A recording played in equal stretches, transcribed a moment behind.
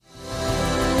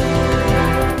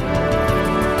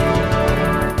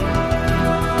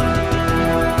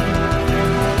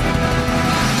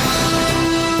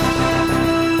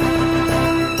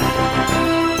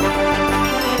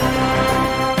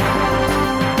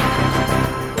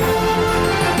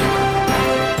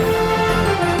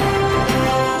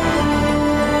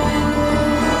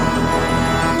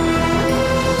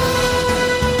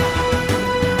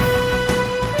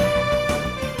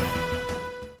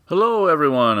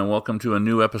everyone, and welcome to a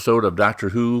new episode of Doctor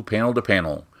Who Panel to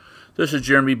Panel. This is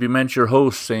Jeremy Bement, your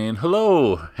host, saying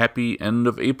hello, happy end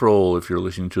of April if you're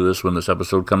listening to this when this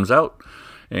episode comes out.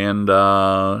 And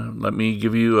let me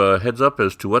give you a heads up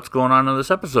as to what's going on in this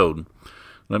episode.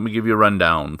 Let me give you a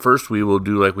rundown. First, we will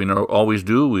do like we always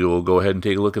do. We will go ahead and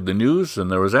take a look at the news. And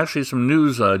there was actually some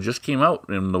news just came out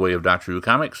in the way of Doctor Who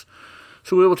comics.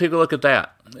 So we will take a look at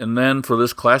that. And then for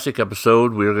this classic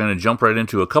episode, we're going to jump right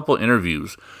into a couple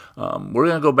interviews. We're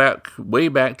going to go way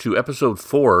back to episode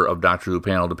 4 of Doctor Who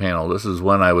Panel to Panel. This is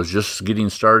when I was just getting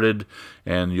started,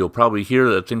 and you'll probably hear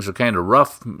that things are kind of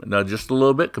rough, just a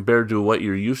little bit compared to what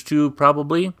you're used to,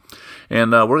 probably.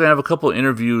 And we're going to have a couple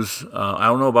interviews. I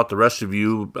don't know about the rest of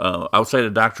you. Outside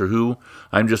of Doctor Who,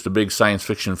 I'm just a big science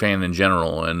fiction fan in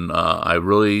general, and I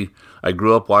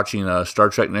grew up watching Star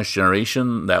Trek Next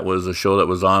Generation. That was a show that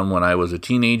was on when I was a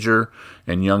teenager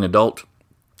and young adult.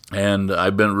 And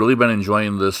I've really been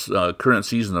enjoying this current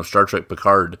season of Star Trek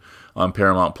Picard on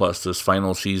Paramount Plus. This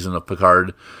final season of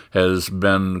Picard has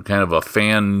been kind of a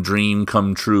fan dream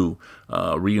come true,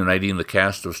 reuniting the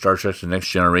cast of Star Trek The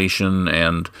Next Generation,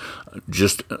 and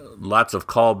just lots of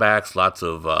callbacks, lots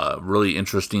of really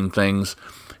interesting things.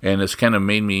 And it's kind of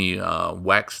made me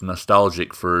wax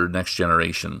nostalgic for Next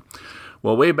Generation.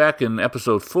 Well, way back in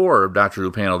episode 4 of Doctor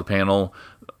Who Panel to Panel,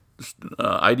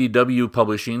 IDW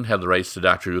Publishing had the rights to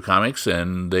Doctor Who comics,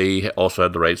 and they also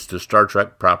had the rights to Star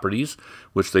Trek properties,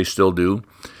 which they still do.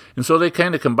 And so they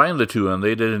kind of combined the two, and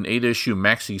they did an 8-issue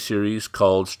maxi-series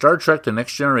called Star Trek The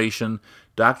Next Generation,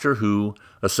 Doctor Who,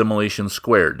 Assimilation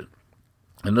Squared.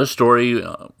 And this story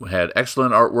had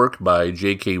excellent artwork by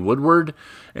J.K. Woodward,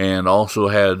 and also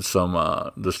had some,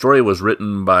 the story was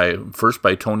written first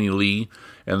by Tony Lee,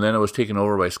 and then it was taken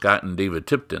over by Scott and David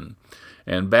Tipton.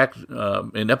 And back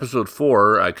in episode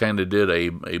 4, I kind of did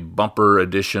a bumper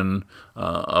edition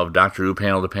of Doctor Who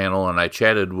Panel to Panel, and I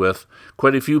chatted with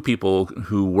quite a few people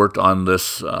who worked on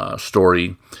this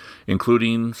story,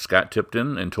 including Scott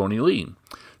Tipton and Tony Lee.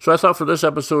 So I thought for this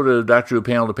episode of Doctor Who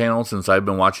Panel to Panel, since I've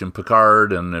been watching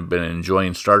Picard and have been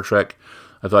enjoying Star Trek,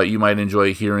 I thought you might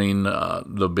enjoy hearing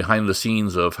the behind the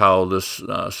scenes of how this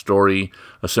story,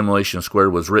 Assimilation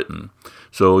Squared, was written.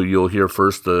 So you'll hear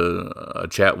first a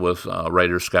chat with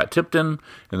writer Scott Tipton,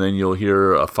 and then you'll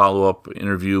hear a follow-up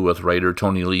interview with writer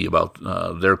Tony Lee about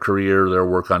their career, their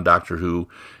work on Doctor Who,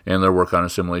 and their work on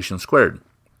Assimilation Squared.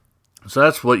 So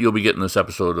that's what you'll be getting this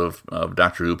episode of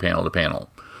Doctor Who Panel to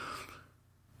Panel.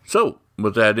 So,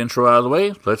 with that intro out of the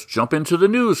way, let's jump into the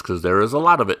news, because there is a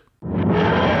lot of it.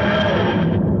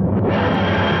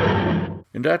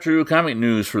 In Doctor Who comic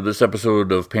news for this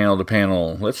episode of Panel to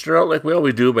Panel, let's start out like we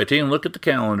always do by taking a look at the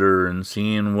calendar and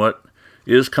seeing what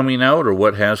is coming out or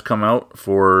what has come out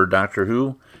for Doctor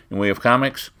Who in way of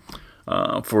comics.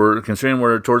 Considering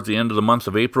we're towards the end of the month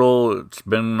of April, it's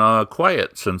been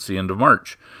quiet since the end of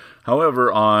March.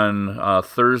 However, on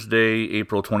Thursday,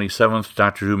 April 27th,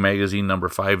 Doctor Who Magazine number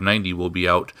 590 will be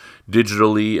out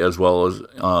digitally as well as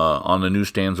on the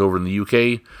newsstands over in the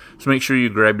UK. So make sure you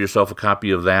grab yourself a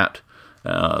copy of that.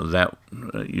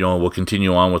 We'll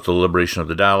continue on with the Liberation of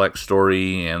the Daleks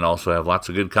story and also have lots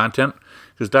of good content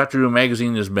because Doctor Who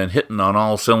Magazine has been hitting on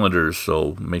all cylinders,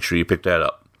 so make sure you pick that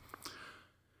up.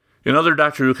 In other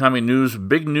Doctor Who comic news,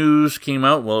 big news came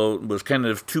out. Well, it was kind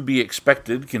of to be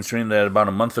expected, considering that about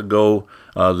a month ago,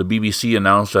 the BBC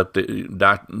announced that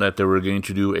that they were going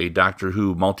to do a Doctor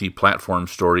Who multi-platform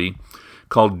story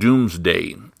called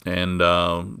Doomsday. And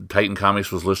Titan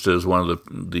Comics was listed as one of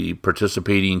the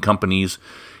participating companies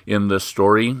in this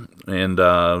story. And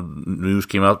news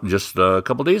came out just a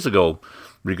couple days ago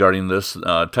regarding this.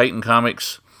 Titan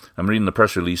Comics, I'm reading the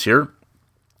press release here.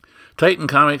 Titan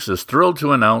Comics is thrilled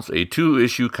to announce a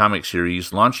 2-issue comic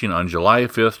series launching on July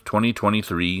 5th,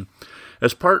 2023,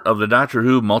 as part of the Doctor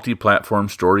Who multi-platform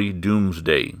story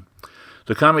Doomsday.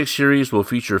 The comic series will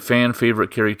feature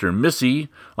fan-favorite character Missy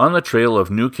on the trail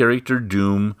of new character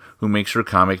Doom, who makes her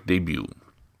comic debut.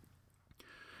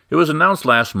 It was announced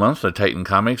last month that Titan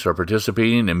Comics are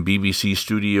participating in BBC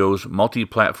Studios'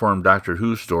 multi-platform Doctor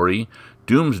Who story,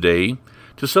 Doomsday,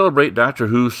 to celebrate Doctor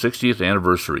Who's 60th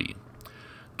anniversary.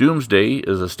 Doomsday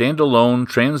is a standalone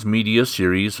transmedia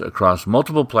series across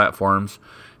multiple platforms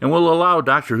and will allow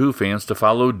Doctor Who fans to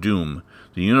follow Doom,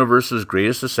 the universe's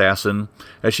greatest assassin,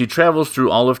 as she travels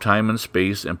through all of time and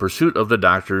space in pursuit of the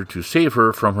Doctor to save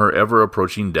her from her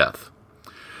ever-approaching death.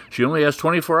 She only has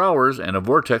 24 hours and a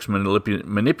vortex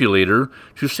manipulator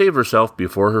to save herself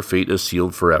before her fate is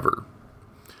sealed forever.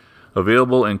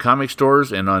 Available in comic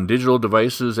stores and on digital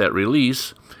devices at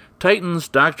release, Titan's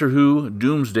Doctor Who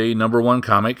Doomsday #1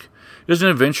 comic is an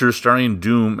adventure starring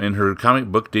Doom in her comic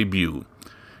book debut.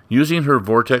 Using her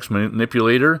vortex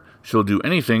manipulator, she'll do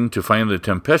anything to find the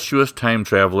tempestuous time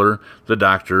traveler, the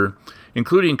Doctor,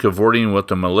 including cavorting with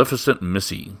the maleficent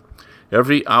Missy.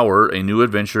 Every hour, a new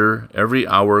adventure, every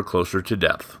hour closer to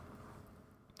death.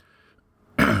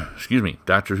 Excuse me.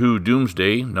 Doctor Who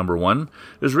Doomsday, #1,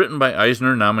 is written by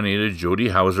Eisner-nominated Jody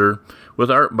Houser, with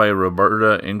art by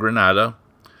Roberta Ingranata.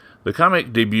 The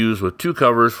comic debuts with 2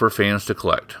 covers for fans to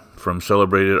collect, from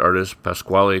celebrated artist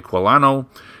Pasquale Quilano,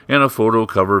 and a photo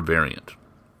cover variant.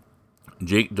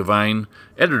 Jake Devine,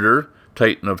 editor,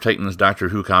 Titan of Titans Doctor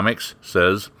Who Comics,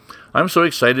 says, "I'm so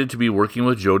excited to be working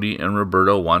with Jody and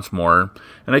Roberta once more,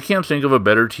 and I can't think of a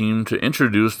better team to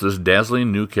introduce this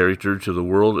dazzling new character to the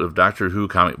world of Doctor Who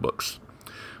comic books.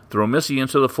 Throw Missy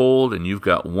into the fold, and you've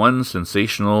got one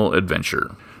sensational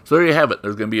adventure." So there you have it.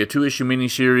 There's going to be a 2-issue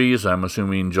miniseries, I'm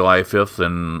assuming July 5th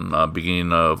and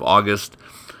beginning of August,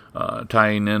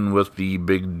 tying in with the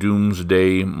big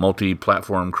Doomsday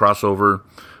multi-platform crossover.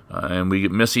 And we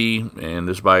get Missy, and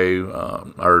it's by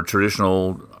our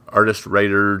traditional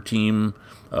artist-writer team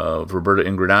of Roberta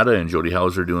Ingranata and Jody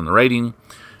Houser doing the writing.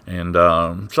 And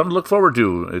something to look forward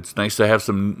to. It's nice to have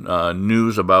some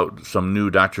news about some new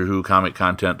Doctor Who comic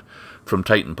content from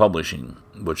Titan Publishing,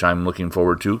 which I'm looking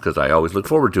forward to because I always look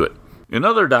forward to it. In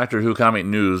other Doctor Who comic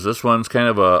news, this one's kind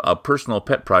of a personal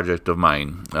pet project of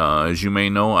mine. As you may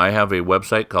know, I have a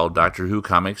website called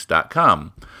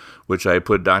DoctorWhoComics.com, which I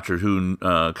put Doctor Who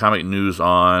comic news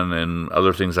on and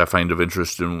other things I find of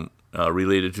interest in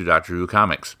related to Doctor Who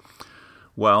comics.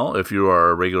 Well, if you are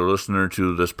a regular listener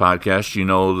to this podcast, you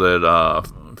know that a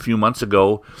few months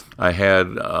ago I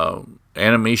had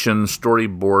animation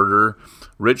storyboarder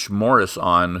Rich Morris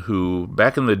on, who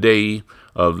back in the day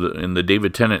in the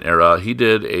David Tennant era, he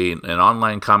did an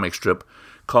online comic strip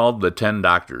called The 10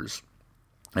 Doctors.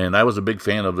 And I was a big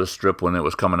fan of this strip when it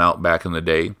was coming out back in the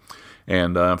day.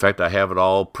 And in fact, I have it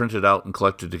all printed out and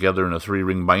collected together in a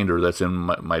 3-ring binder that's in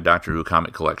my Doctor Who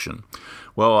comic collection.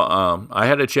 Well, I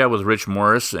had a chat with Rich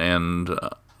Morris, and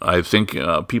I think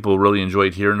people really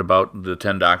enjoyed hearing about the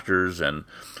 10 Doctors and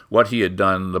what he had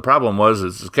done. The problem was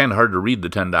it's kind of hard to read the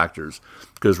 10 Doctors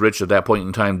because Rich at that point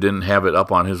in time didn't have it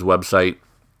up on his website.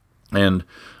 And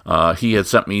he had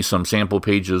sent me some sample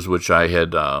pages, which I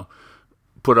had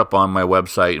put up on my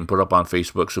website and put up on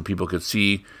Facebook so people could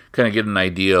see, kind of get an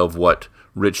idea of what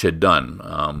Rich had done.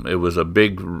 It was a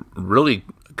big, really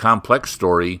complex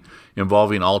story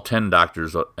involving all 10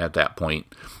 Doctors at that point,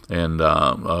 and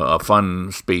a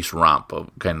fun space romp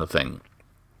kind of thing.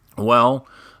 Well,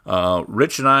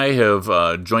 Rich and I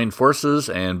have joined forces,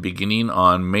 and beginning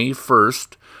on May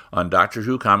 1st on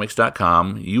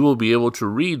DoctorWhoComics.com, you will be able to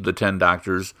read the 10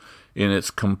 Doctors in its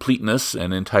completeness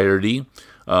and entirety,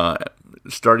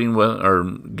 starting with, or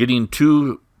getting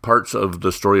 2 parts of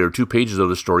the story, or 2 pages of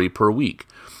the story per week.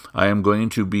 I am going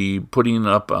to be putting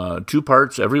up 2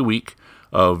 parts every week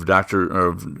of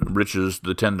Rich's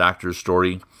The 10 Doctors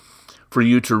story for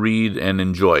you to read and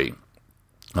enjoy.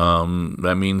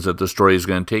 That means that the story is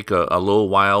going to take a little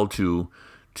while to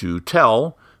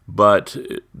tell, but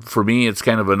for me, it's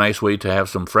kind of a nice way to have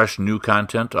some fresh new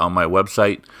content on my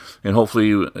website, and hopefully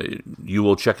you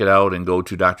will check it out and go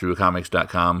to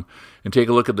DoctorWhoComics.com and take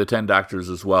a look at the 10 Doctors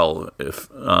as well.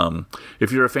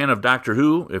 If you're a fan of Doctor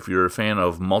Who, if you're a fan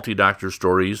of multi-Doctor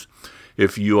stories,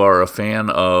 if you are a fan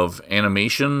of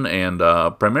animation and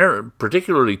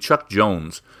particularly Chuck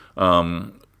Jones,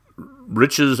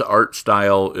 Rich's art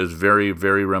style is very,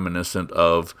 very reminiscent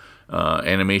of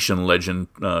animation legend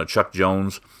Chuck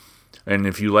Jones. And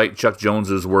if you like Chuck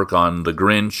Jones's work on The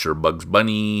Grinch or Bugs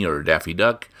Bunny or Daffy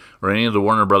Duck or any of the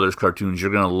Warner Brothers cartoons,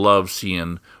 you're going to love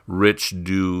seeing Rich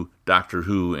do Doctor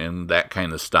Who in that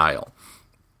kind of style.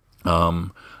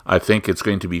 I think it's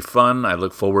going to be fun. I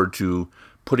look forward to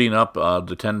putting up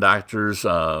the 10 Doctors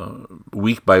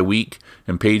week by week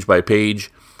and page by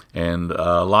page, and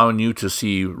allowing you to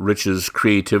see Rich's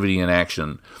creativity in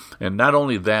action. And not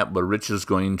only that, but Rich is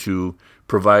going to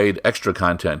provide extra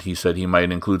content. He said he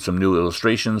might include some new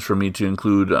illustrations for me to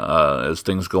include as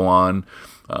things go on,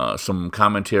 some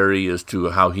commentary as to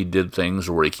how he did things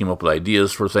or where he came up with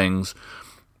ideas for things.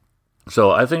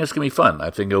 So I think it's going to be fun. I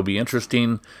think it'll be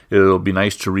interesting. It'll be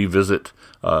nice to revisit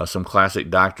some classic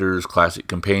Doctors, classic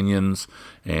companions,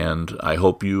 and I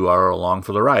hope you are along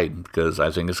for the ride because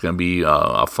I think it's going to be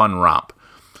a fun romp.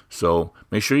 So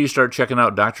make sure you start checking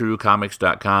out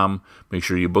DoctorWhoComics.com. Make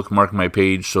sure you bookmark my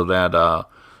page so that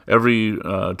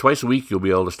twice a week you'll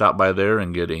be able to stop by there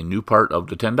and get a new part of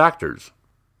the 10 Doctors.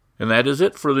 And that is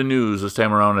it for the news this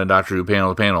time around in Doctor Who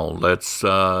Panel to Panel. Let's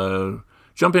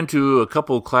jump into a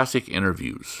couple classic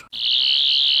interviews.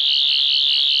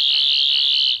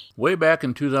 Way back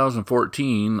in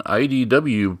 2014,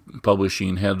 IDW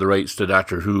Publishing had the rights to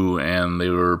Doctor Who, and they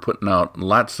were putting out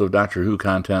lots of Doctor Who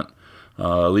content,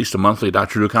 at least a monthly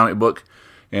Doctor Who comic book,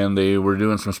 and they were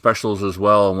doing some specials as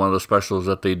well. And one of the specials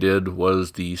that they did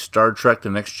was the Star Trek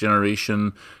The Next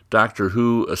Generation Doctor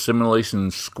Who Assimilation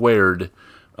Squared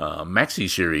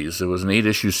maxi-series. It was an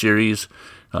 8-issue series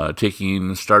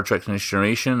taking Star Trek The Next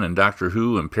Generation and Doctor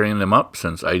Who and pairing them up,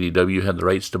 since IDW had the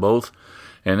rights to both.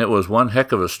 And it was one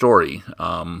heck of a story.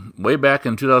 Way back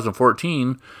in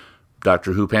 2014,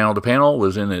 Doctor Who Panel to Panel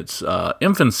was in its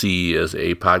infancy as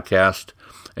a podcast.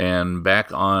 And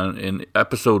back in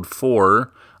episode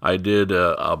 4, I did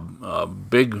a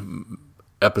big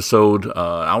episode,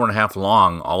 hour and a half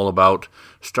long, all about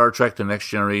Star Trek The Next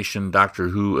Generation Doctor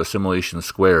Who Assimilation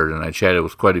Squared. And I chatted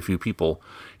with quite a few people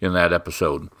in that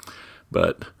episode.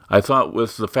 But I thought,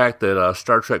 with the fact that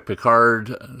Star Trek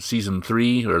Picard Season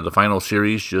 3, or the final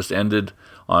series, just ended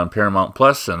on Paramount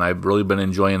Plus, and I've really been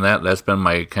enjoying that. That's been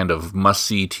my kind of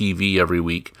must-see TV every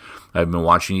week. I've been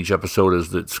watching each episode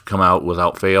as it's come out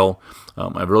without fail.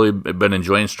 I've really been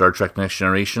enjoying Star Trek Next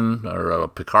Generation, or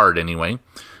Picard anyway,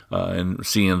 and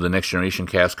seeing the Next Generation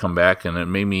cast come back, and it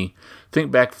made me think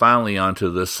back fondly onto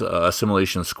this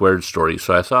Assimilation Squared story.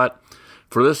 So I thought,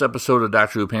 for this episode of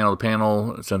Doctor Who Panel to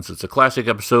Panel, since it's a classic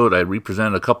episode, I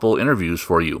represent a couple interviews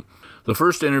for you. The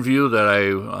first interview that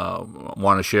I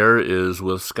want to share is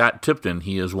with Scott Tipton.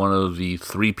 He is one of the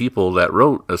 3 people that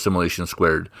wrote Assimilation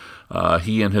Squared.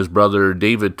 He and his brother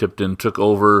David Tipton took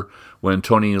over when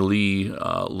Tony Lee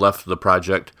left the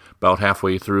project about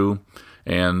halfway through.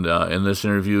 And in this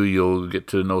interview, you'll get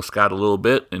to know Scott a little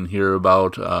bit and hear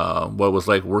about what it was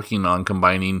like working on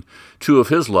combining 2 of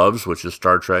his loves, which is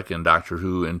Star Trek and Doctor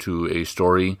Who, into a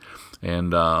story.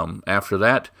 And after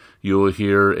that, you'll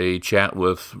hear a chat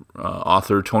with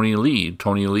author Tony Lee.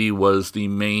 Tony Lee was the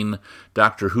main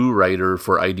Doctor Who writer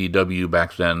for IDW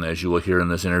back then, as you will hear in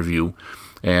this interview.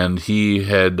 And he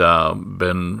had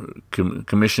been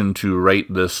commissioned to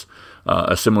write this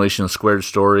Assimilation Squared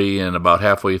story, and about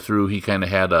halfway through, he kind of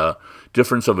had a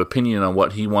difference of opinion on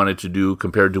what he wanted to do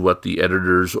compared to what the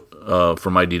editors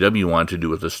from IDW wanted to do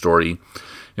with the story.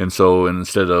 And so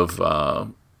instead of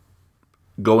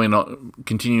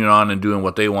continuing on and doing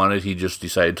what they wanted, he just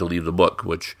decided to leave the book,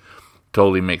 which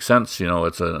totally makes sense. You know,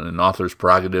 it's an author's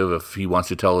prerogative. If he wants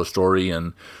to tell a story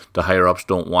and the higher-ups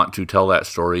don't want to tell that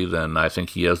story, then I think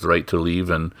he has the right to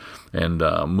leave and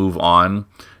move on,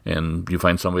 and you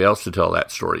find somebody else to tell that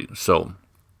story. So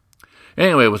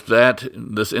anyway, with that,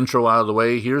 this intro out of the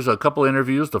way, here's a couple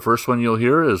interviews. The first one you'll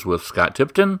hear is with Scott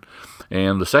Tipton,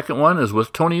 and the second one is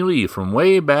with Tony Lee from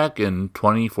way back in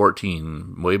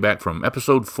 2014, way back from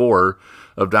episode 4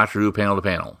 of Doctor Who Panel to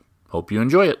Panel. Hope you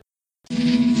enjoy it.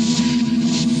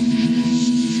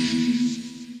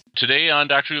 Today on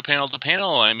Doctor Who Panel to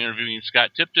Panel, I'm interviewing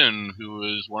Scott Tipton, who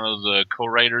is one of the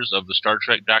co-writers of the Star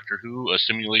Trek Doctor Who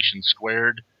Assimilation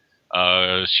Squared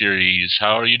series.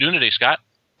 How are you doing today, Scott?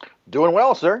 Doing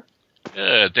well, sir.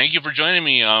 Good. Thank you for joining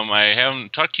me. I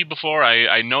haven't talked to you before.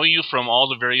 I know you from all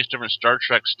the various different Star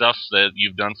Trek stuff that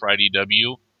you've done for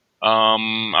IDW.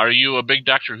 Are you a big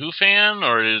Doctor Who fan,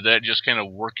 or did that just kind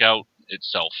of work out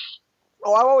itself?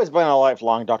 Well, I've always been a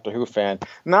lifelong Doctor Who fan,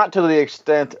 not to the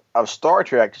extent of Star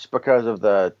Trek, just because of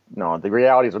the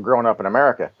realities of growing up in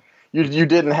America. You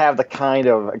didn't have the kind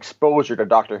of exposure to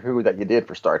Doctor Who that you did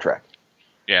for Star Trek.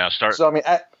 Yeah, So, I mean,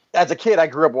 as a kid, I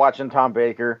grew up watching Tom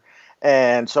Baker,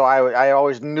 and so I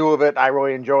always knew of it. I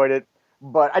really enjoyed it,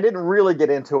 but I didn't really get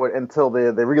into it until the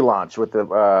relaunch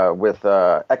with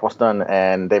Eccleston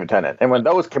and David Tennant. And when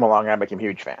those came along, I became a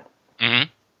huge fan. Mm-hmm.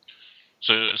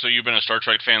 So you've been a Star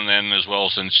Trek fan then as well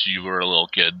since you were a little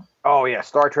kid? Oh yeah,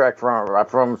 Star Trek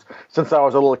from since I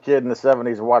was a little kid in the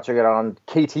 70s, watching it on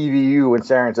KTVU in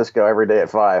San Francisco every day at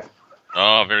 5.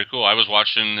 Oh, very cool. I was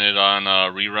watching it on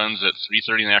reruns at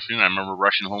 3:30 in the afternoon. I remember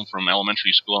rushing home from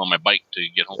elementary school on my bike to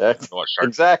get home to watch Star Trek.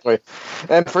 Exactly.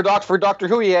 And for Doctor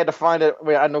Who, you had to find it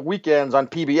on the weekends on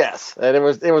PBS, and it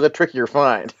was a trickier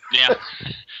find. Yeah.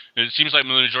 It seems like the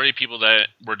majority of people that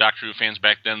were Doctor Who fans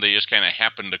back then, they just kind of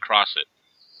happened across it.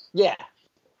 Yeah.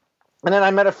 And then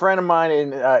I met a friend of mine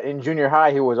in junior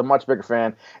high who was a much bigger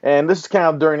fan. And this is kind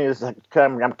of during this, I'm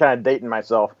kind of dating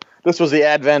myself. This was the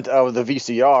advent of the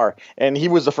VCR. And he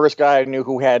was the first guy I knew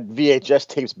who had VHS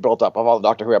tapes built up of all the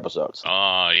Doctor Who episodes.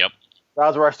 Yep.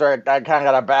 That was where I kind of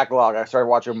got a backlog. I started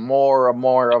watching more and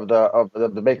more of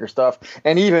the Baker stuff,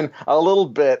 and even a little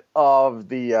bit of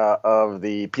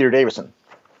the Peter Davison.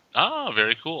 Ah,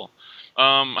 very cool.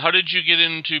 How did you get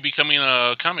into becoming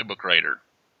a comic book writer?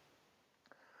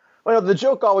 Well, the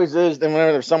joke always is that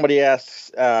whenever somebody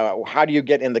asks, how do you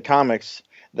get into comics,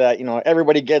 that,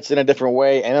 everybody gets in a different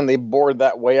way, and then they board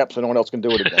that way up so no one else can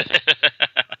do it again.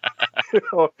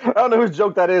 I don't know whose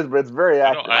joke that is, but it's very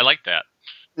accurate. I like that.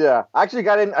 Yeah, I actually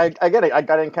got in. I get it. I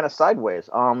got in kind of sideways.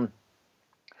 I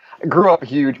grew up a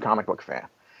huge comic book fan,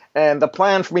 and the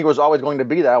plan for me was always going to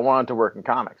be that I wanted to work in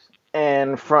comics.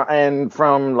 And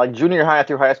from like junior high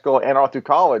through high school and all through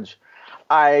college,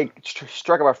 I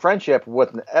struck up a friendship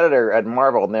with an editor at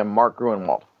Marvel named Mark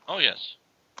Gruenwald. Oh yes.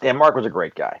 Yeah, Mark was a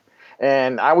great guy,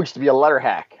 and I used to be a letter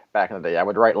hack back in the day. I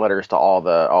would write letters to all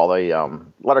the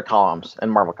letter columns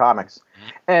in Marvel Comics,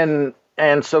 and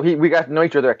so we got to know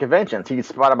each other at conventions. He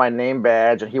spotted my name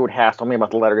badge, and he would hassle me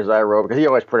about the letters I wrote because he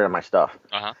always put it in my stuff.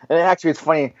 Uh-huh. And actually, it's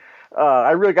funny.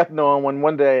 I really got to know him when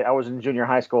one day I was in junior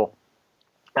high school,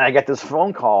 and I get this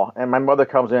phone call, and my mother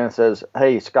comes in and says,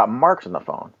 "Hey, Scott, Mark's on the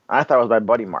phone." I thought it was my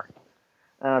buddy Mark,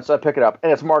 so I pick it up,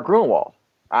 and it's Mark Gruenwald.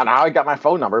 And I got my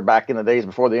phone number back in the days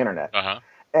before the internet. Uh-huh.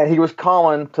 And he was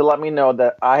calling to let me know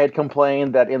that I had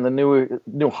complained that in the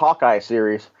new Hawkeye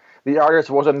series, the artist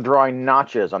wasn't drawing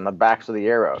notches on the backs of the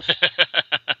arrows.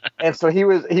 And so he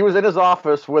was in his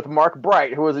office with Mark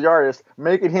Bright, who was the artist,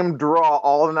 making him draw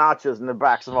all the notches in the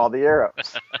backs of all the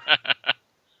arrows.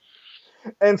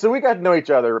 And so we got to know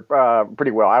each other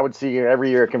pretty well. I would see him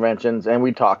every year at conventions, and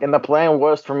we'd talk. And the plan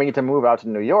was for me to move out to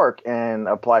New York and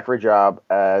apply for a job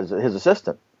as his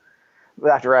assistant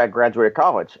after I graduated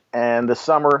college. And the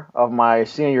summer of my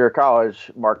senior year of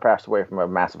college, Mark passed away from a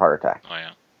massive heart attack. Oh,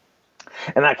 yeah.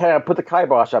 And that kind of put the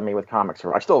kibosh on me with comics.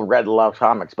 I still read and loved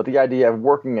comics, but the idea of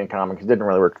working in comics didn't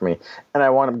really work for me. And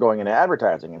I wound up going into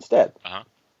advertising instead. Uh-huh.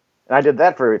 And I did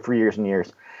that for years and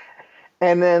years.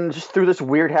 And then just through this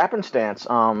weird happenstance,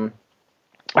 a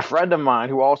friend of mine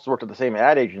who also worked at the same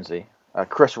ad agency,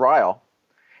 Chris Ryle,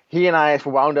 he and I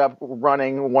wound up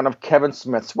running one of Kevin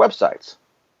Smith's websites.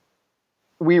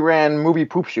 We ran Movie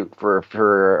Poop Shoot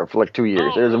for like 2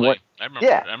 years. Oh, really? I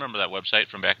remember that website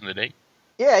from back in the day.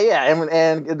 Yeah.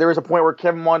 And there was a point where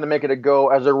Kevin wanted to make it a go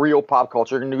as a real pop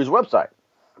culture news website.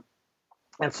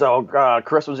 And so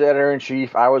Chris was the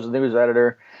editor-in-chief. I was the news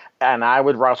editor. And I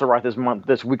would also write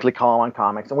this weekly column on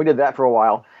comics. And we did that for a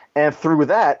while. And through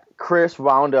that, Chris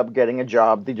wound up getting the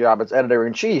job as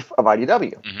editor-in-chief of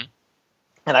IDW. Mm-hmm.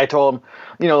 And I told him,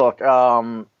 look,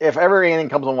 if ever anything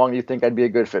comes along you think I'd be a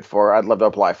good fit for, I'd love to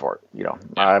apply for it. Yeah.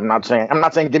 I'm not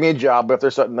saying give me a job, but if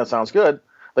there's something that sounds good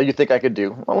that you think I could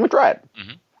do, well, let me try it.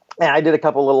 Mm-hmm. And I did a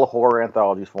couple little horror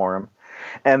anthologies for him.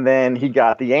 And then he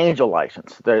got the Angel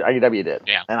license. The IDW did.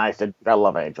 Yeah. And I said, I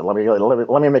love Angel.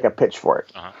 Let me make a pitch for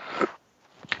it. Uh-huh.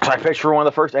 So I pitched for one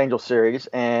of the first Angel series,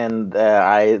 and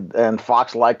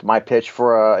Fox liked my pitch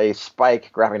for a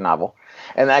Spike graphic novel,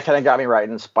 and that kind of got me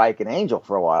writing Spike and Angel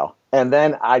for a while. And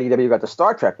then IDW got the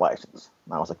Star Trek license.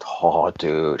 And I was like, oh,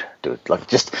 dude, like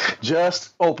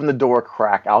just open the door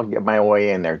crack. I'll get my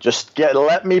way in there.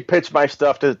 Let me pitch my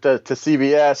stuff to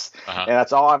CBS, uh-huh. and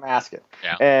that's all I'm asking.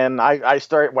 Yeah. And I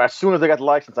started, as soon as I got the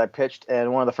license, I pitched,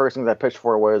 and one of the first things I pitched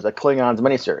for was a Klingons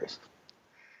miniseries.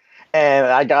 And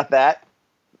I got that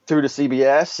through to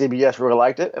CBS. CBS really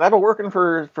liked it. And I've been working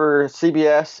for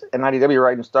CBS and IDW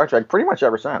writing Star Trek pretty much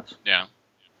ever since. Yeah.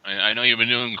 I know you've been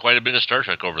doing quite a bit of Star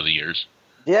Trek over the years.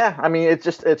 Yeah, I mean, it's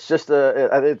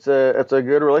a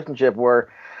good relationship where,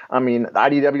 I mean,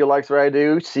 IDW likes what I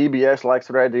do, CBS likes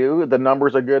what I do, the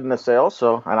numbers are good in the sales,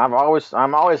 and I'm always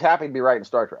happy to be writing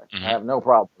Star Trek. Mm-hmm. I have no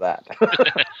problem with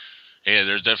that. Yeah,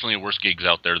 there's definitely worse gigs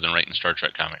out there than writing Star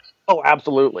Trek comics. Oh,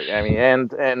 absolutely. I mean,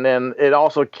 and then it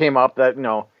also came up that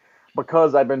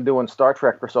because I've been doing Star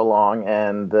Trek for so long,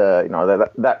 and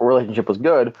that relationship was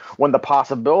good, when the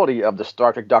possibility of the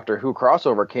Star Trek Doctor Who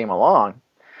crossover came along,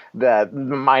 that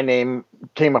my name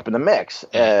came up in the mix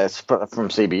from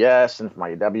CBS and from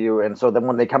IDW. And so then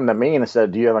when they come to me and they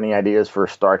said, do you have any ideas for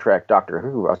Star Trek Doctor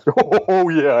Who? I said, oh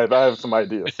yeah, I have some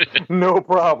ideas. No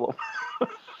problem.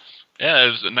 Yeah,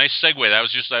 it was a nice segue. I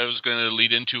was going to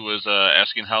lead into was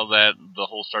asking how the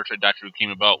whole Star Trek Doctor Who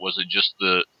came about. Was it just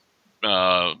the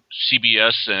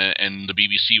CBS and the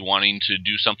BBC wanting to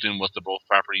do something with the both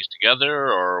properties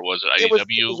together, or was it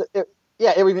IDW?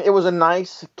 It was a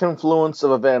nice confluence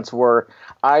of events where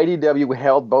IDW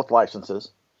held both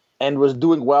licenses and was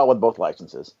doing well with both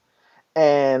licenses.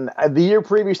 And the year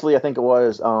previously, I think it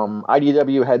was,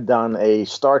 IDW had done a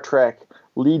Star Trek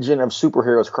Legion of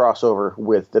Superheroes crossover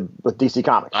with DC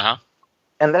Comics. Uh-huh.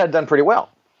 And that had done pretty well.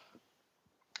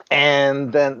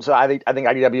 And then, so I think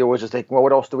IDW was just thinking, well,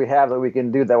 what else do we have that we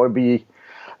can do that would be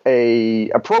a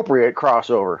appropriate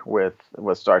crossover with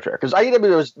Star Trek? Because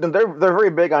IDW they're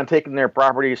very big on taking their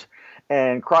properties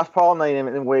and cross-pollinating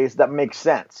them in ways that make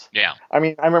sense. Yeah. I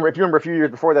mean, if you remember a few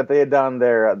years before that, they had done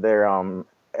their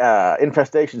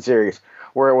Infestation series,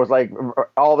 where it was like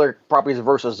all their properties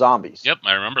versus zombies. Yep,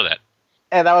 I remember that.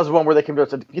 And that was one where they came to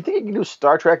us and said, "Do you think you can do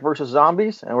Star Trek versus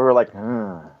zombies?" And we were like,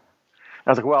 I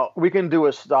was like, well, we can do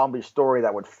a zombie story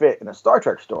that would fit in a Star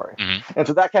Trek story. Mm-hmm. And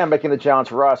so that kind of became the challenge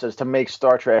for us, is to make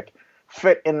Star Trek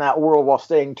fit in that world while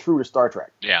staying true to Star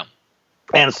Trek. Yeah.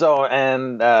 And so,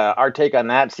 our take on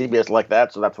that, CBS liked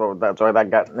that, so that's why that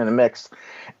got in the mix.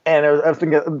 And I was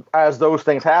thinking, as those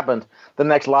things happened, the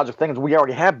next logical thing is we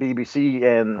already have BBC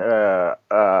and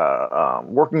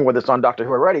working with us on Doctor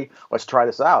Who already. Let's try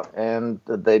this out. And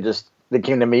they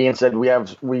came to me and said, we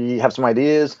have some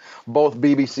ideas. Both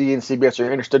BBC and CBS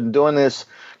are interested in doing this.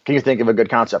 Can you think of a good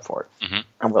concept for it? Mm-hmm.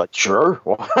 And we're like, sure.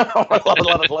 Well,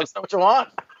 let's know what you want.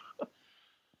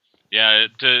 Yeah,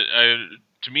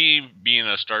 to me, being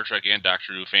a Star Trek and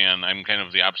Doctor Who fan, I'm kind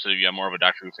of the opposite of you. I'm more of a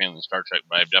Doctor Who fan than Star Trek,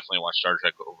 but I've definitely watched Star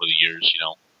Trek over the years,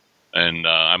 And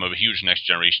I'm a huge Next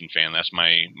Generation fan. That's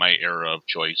my era of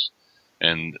choice.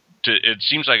 And it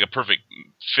seems like a perfect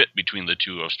fit between the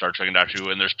two of Star Trek and Doctor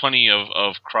Who, and there's plenty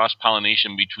of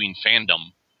cross-pollination between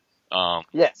fandom.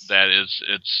 Yes. That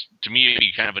it's to me, it'd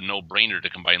be kind of a no-brainer to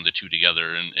combine the two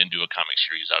together and do a comic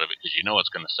series out of it, because it's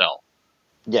going to sell.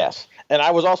 Yes, and I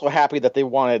was also happy that they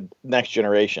wanted Next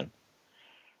Generation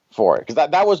for it, because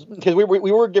that was because we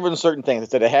were given certain things. They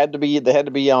said it had to be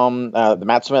the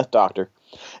Matt Smith Doctor,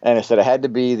 and it said it had to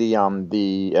be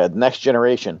the Next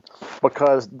Generation,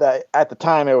 because at the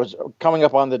time it was coming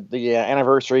up on the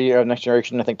anniversary of Next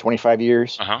Generation. I think 25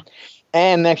 years,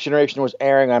 and Next Generation was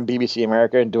airing on BBC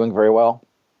America and doing very well.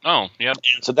 Oh, yeah.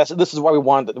 So this is why we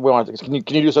wanted. Can you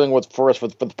do something for us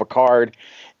with Picard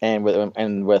and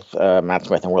with Matt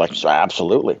Smith? And we're like,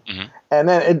 absolutely. Mm-hmm. And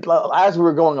then as we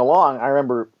were going along, I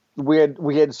remember we had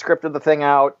scripted the thing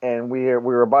out, and we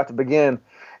were about to begin,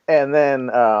 and then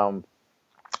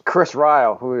Chris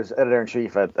Ryle, who is editor in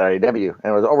chief at IDW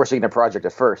and was overseeing the project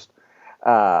at first,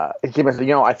 he came and said,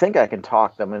 I think I can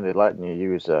talk them into letting you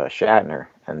use Shatner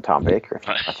and Tom Baker.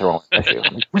 That's the wrong issue.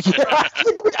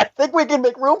 I think we can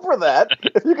make room for that.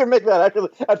 If you can make that. Actually,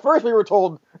 at first we were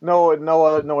told no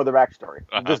other backstory.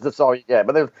 That's all you get.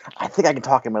 But I think I can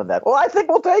talk him into that. Well, I think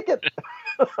we'll take it.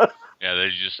 Yeah, they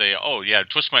just say, "Oh yeah,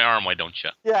 twist my arm, why don't you?"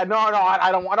 Yeah, no,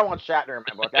 I don't want Shatner in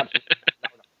my book. Absolutely.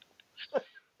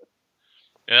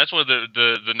 Yeah, that's one of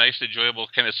the nice, enjoyable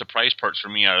kind of surprise parts for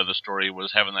me out of the story,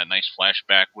 was having that nice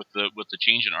flashback with the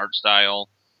change in art style,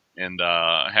 and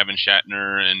having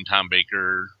Shatner and Tom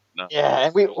Baker. Yeah,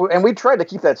 and we tried to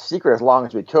keep that secret as long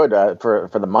as we could for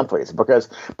the monthlies, because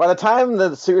by the time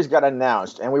the series got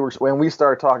announced and when we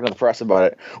started talking to the press about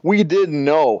it, we did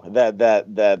know that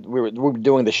we were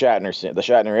doing the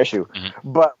Shatner issue,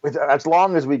 mm-hmm. But as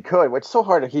long as we could, it's so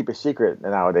hard to keep a secret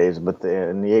nowadays, but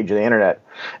in the age of the internet,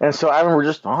 and so I remember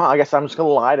I guess I'm just gonna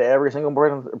lie to every single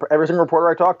reporter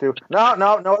I talk to. No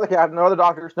other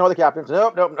doctors, no other captains,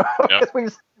 nope. Yep. we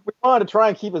wanted to try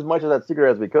and keep as much of that secret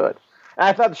as we could. And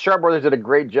I thought the Sharp Brothers did a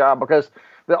great job, because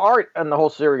the art and the whole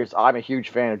series, I'm a huge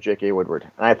fan of J.K. Woodward.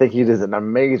 And I think he did an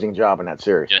amazing job in that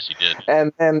series. Yes, he did.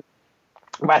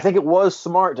 But I think it was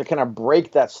smart to kind of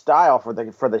break that style for the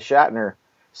Shatner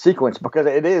sequence, because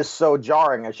it is so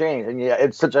jarring a change. And yeah,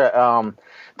 it's such a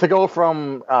to go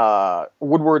from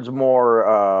Woodward's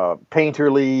more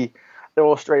painterly,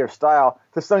 illustrative style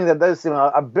to something that does seem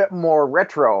a bit more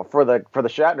retro for the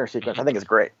Shatner sequence. I think it's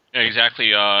great. Yeah,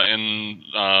 exactly.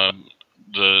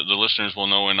 The listeners will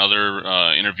know in other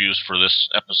interviews for this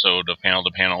episode of Panel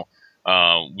to Panel,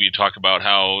 we talk about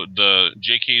how the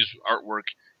JK's artwork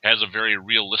has a very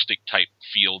realistic type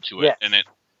feel to it, yes. And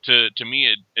to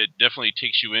me it definitely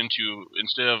takes you into,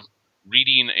 instead of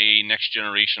reading a Next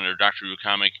Generation or Doctor Who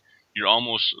comic, you're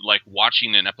almost like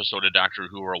watching an episode of Doctor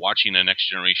Who or watching a Next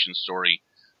Generation story,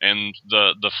 and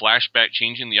the flashback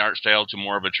changing the art style to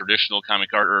more of a traditional comic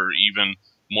art, or even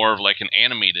more of like an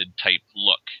animated type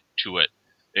look to it.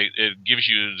 It gives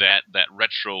you that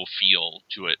retro feel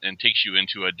to it, and takes you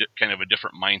into kind of a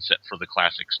different mindset for the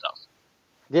classic stuff.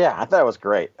 Yeah, I thought it was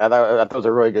great. I thought it was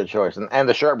a really good choice, and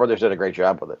the Sharp Brothers did a great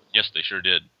job with it. Yes, they sure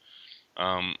did.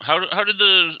 How did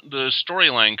the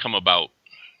storyline come about?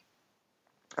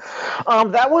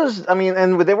 That was, and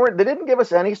they didn't give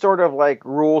us any sort of like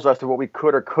rules as to what we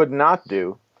could or could not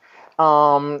do.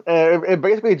 It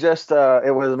basically just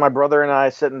it was my brother and I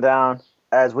sitting down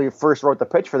as we first wrote the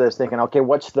pitch for this, thinking, okay,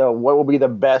 what will be the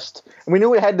best? And we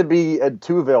knew it had to be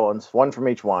two villains, one from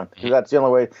each one, because that's the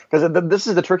only way. Because this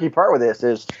is the tricky part with this,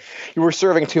 is you were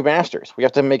serving two masters. We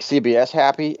have to make CBS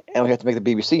happy, and we have to make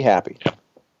the BBC happy. Yep.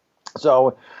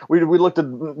 So we looked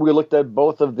at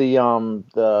both of the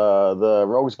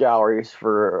rogues galleries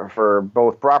for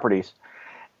both properties,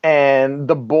 and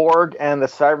the Borg and the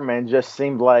Cybermen just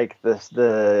seemed like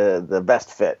the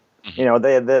best fit. You know,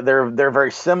 they're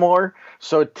very similar,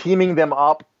 so teaming them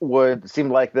up would seem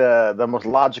like the most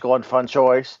logical and fun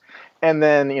choice. And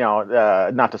then, you know,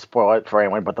 not to spoil it for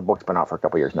anyone, but the book's been out for a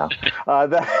couple years now.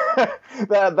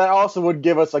 That also would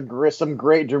give us some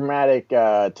great dramatic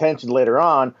tension later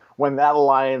on when that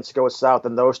alliance goes south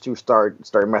and those two start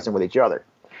messing with each other.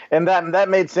 And that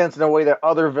made sense in a way that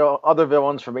other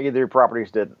villains from either properties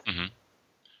didn't. Mm-hmm.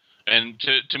 And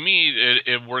to me,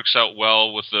 it works out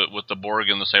well with the Borg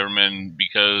and the Cybermen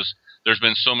because there's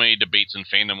been so many debates in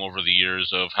fandom over the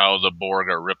years of how the Borg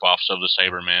are ripoffs of the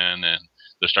Cybermen, and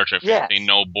the Star Trek fans say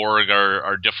no, Borg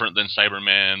are different than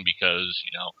Cybermen because,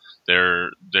 you know,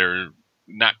 they're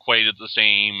not quite the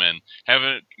same, and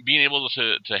being able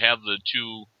to have the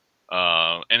two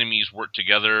enemies work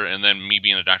together, and then me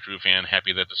being a Doctor Who fan,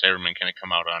 happy that the Cybermen kind of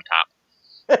come out on top.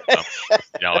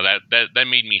 You know, that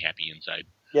made me happy inside.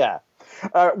 Yeah,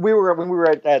 when we were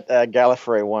at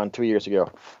Gallifrey 2 years ago,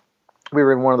 we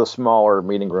were in one of the smaller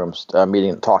meeting rooms, talking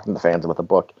to the fans about the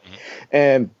book,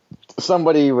 and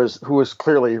somebody who was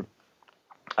clearly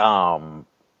very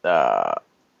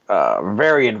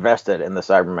invested in the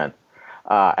Cybermen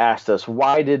asked us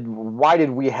why did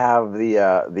we have the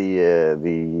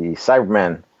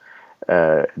Cybermen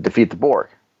defeat the Borg,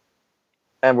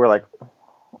 and we're like,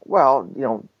 well, you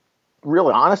know,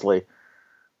 really honestly,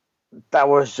 that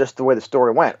was just the way the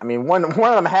story went. I mean, one of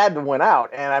them had to win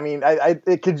out, and I mean,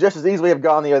 it could just as easily have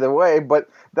gone the other way. But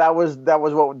that was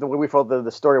what the way we felt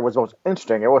the story was most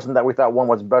interesting. It wasn't that we thought one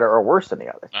was better or worse than the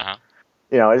other. Uh-huh.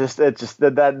 You know, it just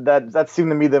that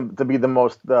seemed to me to be the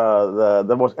most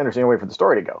interesting way for the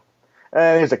story to go.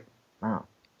 And he's like, oh,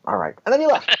 all right, and then he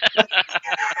left.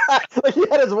 Like he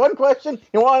had his one question,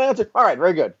 he wanted an answer. All right,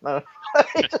 very good.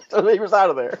 He was out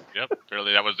of there. Yep,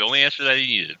 clearly that was the only answer that he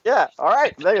needed. Yeah, all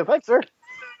right. Thanks, sir.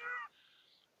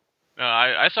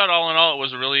 I thought all in all it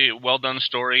was a really well done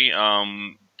story.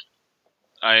 JK's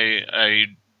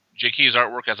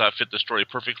artwork I thought fit the story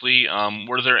perfectly.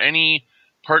 Were there any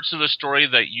parts of the story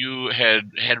that you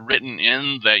had written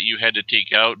in that you had to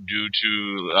take out due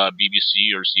to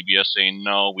BBC or CBS saying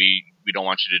no, we don't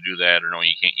want you to do that, or no,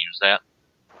 you can't use that?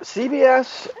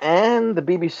 CBS and the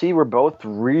BBC were both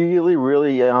really,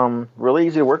 really, really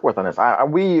easy to work with on this.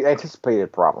 We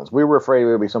anticipated problems. We were afraid it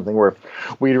would be something where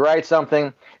we'd write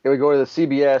something, it would go to the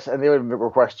CBS, and they would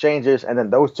request changes, and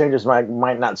then those changes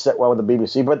might not sit well with the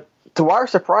BBC. But to our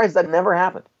surprise, that never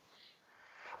happened.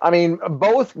 I mean,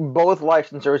 both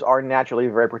licensors are naturally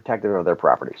very protective of their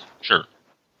properties. Sure.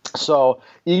 So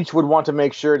each would want to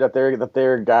make sure that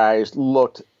their guys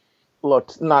looked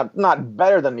not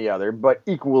better than the other, but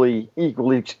equally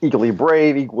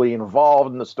brave, equally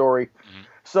involved in the story. Mm-hmm.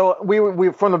 So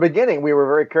we from the beginning we were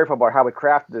very careful about how we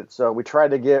crafted it. So we tried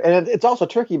to give, and it's also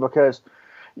tricky because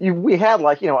we had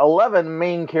 11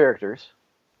 main characters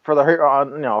for for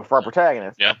our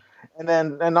protagonists. Yeah. And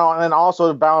then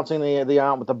also balancing the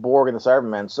with the Borg and the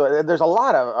Cybermen. So there's a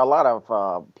lot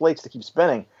of plates to keep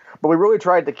spinning, but we really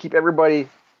tried to keep everybody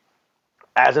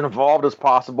as involved as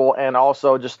possible, and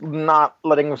also just not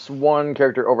letting one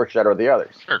character overshadow the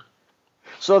others. Sure.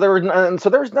 So there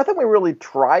was nothing we really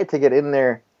tried to get in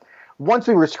there. Once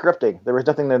we were scripting, there was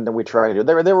nothing that we tried to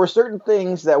do. There were certain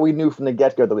things that we knew from the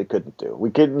get-go that we couldn't do.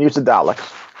 We couldn't use the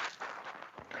Daleks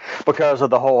because of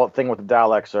the whole thing with the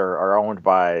Daleks are owned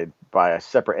by a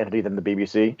separate entity than the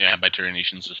BBC. Yeah, by Terry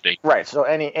Nation's estate. Right. So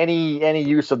any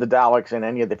use of the Daleks in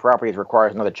any of the properties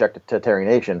requires another check to Terry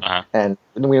Nation, and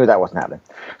we knew that wasn't happening.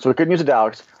 So we couldn't use the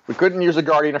Daleks. We couldn't use the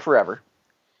Guardian of Forever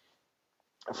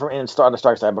on the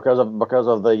Stark side because of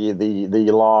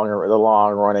the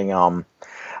long running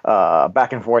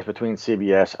back and forth between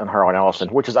CBS and Harlan Ellison,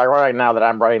 which is ironic now that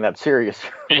I'm writing that series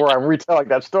where I'm retelling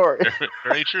that story.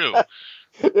 Very true.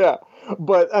 Yeah,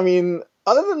 but I mean,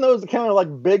 other than those kind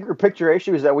of bigger picture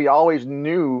issues that we always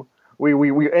knew we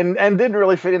didn't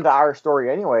really fit into our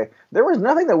story anyway, there was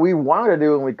nothing that we wanted to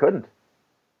do and we couldn't.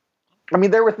 I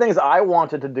mean, there were things I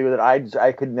wanted to do that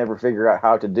I could never figure out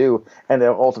how to do, and then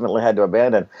ultimately had to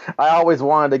abandon. I always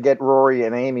wanted to get Rory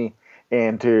and Amy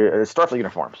into Starfleet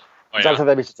uniforms. Oh, yeah.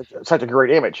 That'd be such a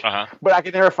great image. But I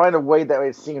could never find a way that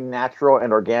would seem natural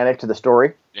and organic to the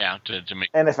story. Yeah, to make.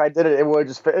 And if I did it, it would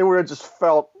have just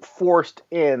felt forced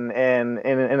in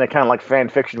a kind of fan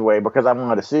fiction way because I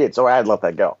wanted to see it, so I had to let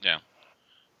that go. Yeah.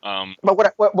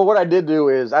 But what I did do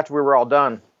is after we were all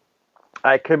done,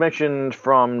 I commissioned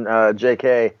from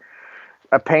JK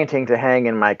a painting to hang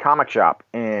in my comic shop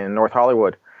in North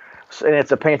Hollywood, and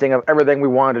it's a painting of everything we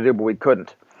wanted to do but we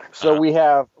couldn't. So we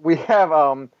have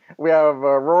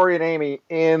Rory and Amy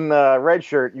in red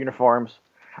shirt uniforms.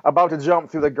 about to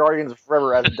jump through the Guardians of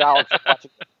Forever as Daleks are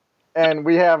watching. And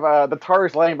we have the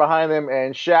TARDIS laying behind them,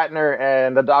 and Shatner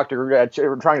and the Doctor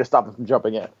trying to stop them from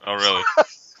jumping in. Oh, really?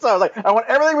 So I was like, I want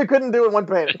everything we couldn't do in one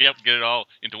painting. Yep, get it all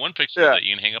into one picture that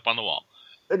you can hang up on the wall.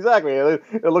 Exactly.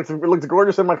 It looks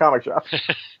gorgeous in my comic shop.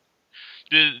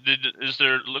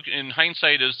 In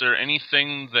hindsight, is there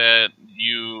anything that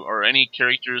you, or any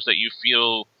characters that you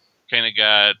feel kind of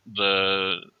got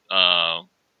the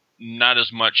not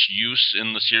as much use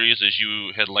in the series as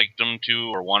you had liked them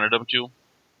to or wanted them to?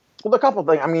 Well, a couple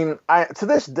things. I mean, to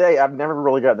this day, I've never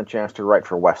really gotten the chance to write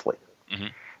for Wesley. Mm-hmm.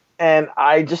 And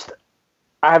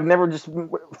I've never just,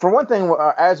 for one thing,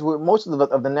 as most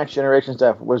of the Next Generation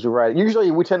stuff was writing,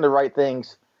 usually we tend to write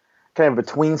things kind of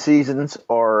between seasons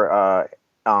or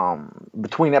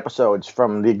between episodes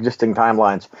from the existing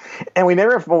timelines. And we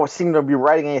never seem to be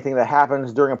writing anything that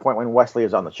happens during a point when Wesley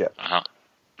is on the ship. Uh-huh.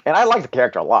 And I like the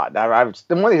character a lot.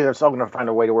 The one thing is I'm still going to find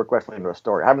a way to work Wesley into a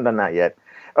story. I haven't done that yet.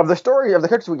 Of the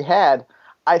characters we had,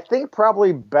 I think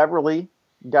probably Beverly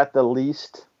got the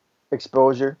least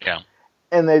exposure. Yeah.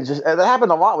 And that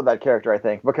happened a lot with that character, I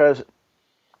think, because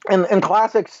in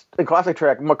classic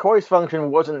Trek, McCoy's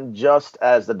function wasn't just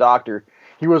as the Doctor;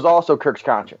 he was also Kirk's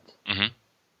conscience. Mm-hmm.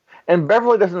 And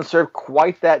Beverly doesn't serve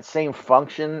quite that same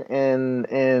function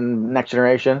in Next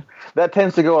Generation. That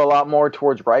tends to go a lot more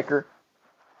towards Riker,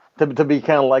 to be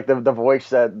kind of like the voice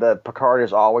that Picard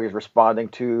is always responding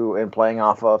to and playing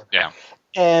off of. Yeah.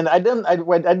 And I didn't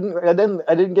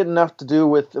get enough to do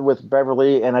with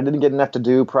Beverly, and I didn't get enough to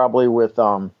do probably with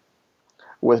Deanna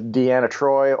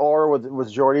Troi or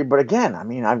with Geordi. But again, I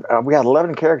mean, we had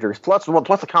 11 characters plus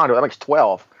the Conduit. That makes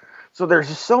 12. So there's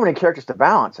just so many characters to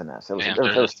balance in this. It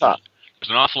was tough. There's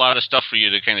an awful lot of stuff for you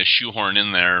to kind of shoehorn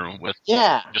in there with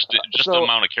just the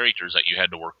amount of characters that you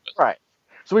had to work with. Right.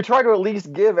 So we tried to at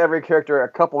least give every character a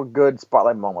couple good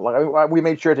spotlight moments. Like we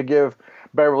made sure to give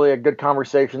Beverly a good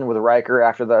conversation with Riker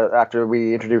after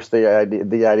we introduced the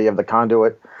idea of the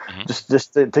Conduit. Mm-hmm.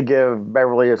 Just to give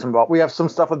Beverly some. We have some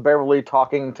stuff with Beverly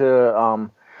talking to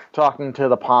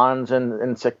the Pons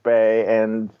in sick bay,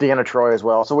 and Deanna Troi as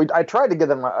well. So I tried to give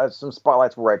them some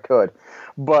spotlights where I could.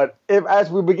 But as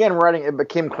we began writing, it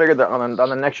became clear that on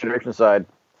the Next Generation side,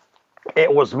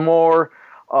 it was more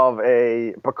of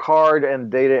a Picard and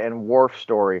Data and Worf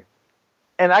story.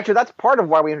 And actually, that's part of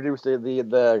why we introduced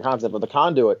the concept of the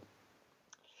Conduit,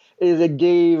 is it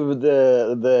gave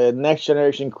the Next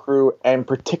Generation crew, and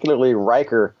particularly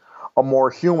Riker, a more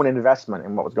human investment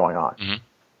in what was going on.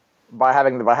 Mm-hmm. By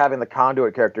having the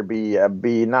Conduit character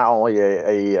be not only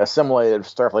a assimilated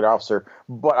Starfleet officer,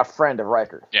 but a friend of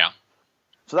Riker. Yeah.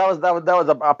 So that was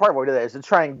a part of what we did, is to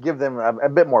try and give them a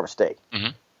bit more of a stake.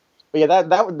 Mm-hmm. But yeah,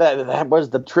 that was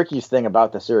the trickiest thing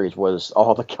about the series, was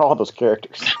all those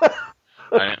characters.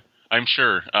 I'm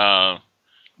sure.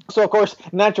 So of course,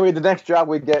 naturally, the next job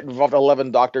we get involved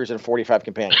 11 doctors and 45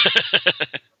 companions,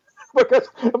 because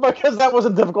that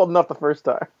wasn't difficult enough the first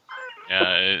time.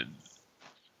 Yeah.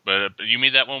 But you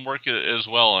made that one work as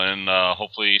well, and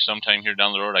hopefully sometime here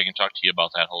down the road I can talk to you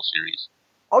about that whole series.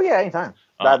 Oh yeah, anytime.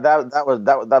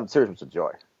 That series was a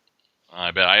joy.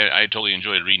 I bet I totally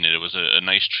enjoyed reading it. It was a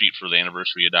nice treat for the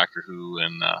anniversary of Doctor Who,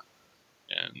 and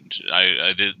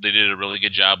they did a really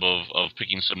good job of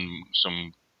picking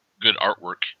some good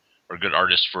artwork or good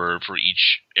artists for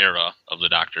each era of the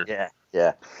Doctor.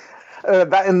 Yeah.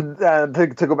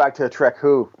 To go back to Trek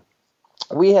Who.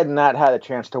 We had not had a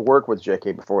chance to work with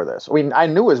J.K. before this. I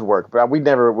knew his work, but I think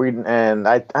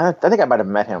I might have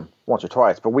met him once or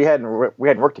twice, but we hadn't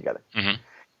worked together. Mm-hmm.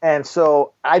 And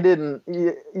so I didn't.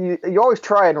 You always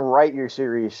try and write your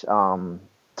series to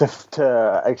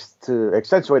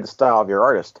accentuate the style of your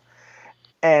artist,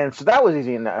 and so that was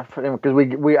easy enough because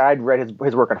I'd read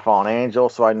his work on Fallen Angel,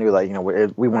 so I knew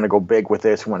that we want to go big with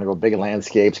this. We want to go big in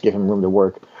landscapes, give him room to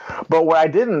work. But what I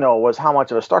didn't know was how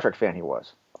much of a Star Trek fan he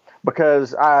was.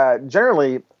 Because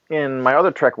generally, in my other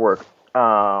Trek work,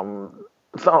 all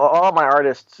of my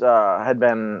artists had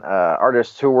been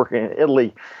artists who work in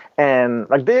Italy, and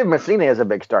like Dave Messina is a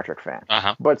big Star Trek fan.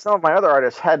 Uh-huh. But some of my other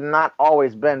artists had not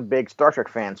always been big Star Trek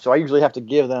fans, so I usually have to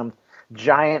give them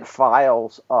giant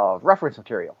files of reference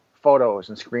material, photos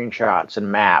and screenshots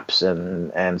and maps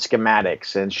and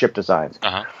schematics and ship designs.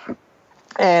 Uh-huh.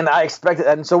 And I expected,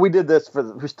 and so we did this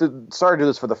started to do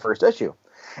this for the first issue.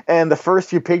 And the first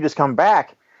few pages come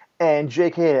back, and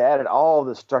J.K. had added all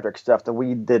this Star Trek stuff that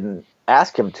we didn't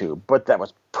ask him to, but that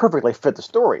was perfectly fit the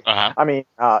story. Uh-huh. I mean,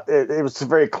 it was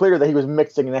very clear that he was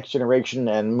mixing Next Generation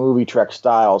and movie Trek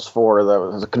styles for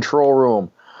the control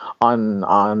room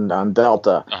on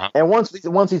Delta. Uh-huh. And once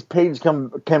these pages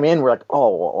come in, we're like,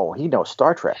 oh, he knows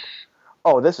Star Trek.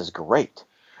 Oh, this is great.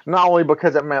 Not only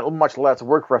because it meant much less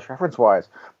work for us reference-wise,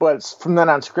 but from then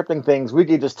on scripting things, we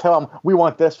could just tell him we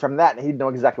want this from that, and he'd know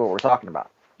exactly what we're talking about.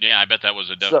 Yeah, I bet that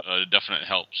was a definite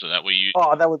help. So that way you.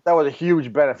 Oh, that was a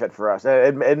huge benefit for us.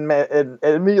 It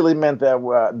immediately meant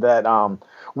that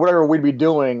whatever we'd be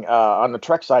doing on the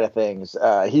Trek side of things,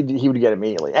 he would get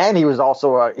immediately. And he was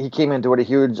also he came into it a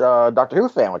huge Doctor Who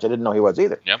fan, which I didn't know he was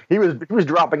either. Yep. He was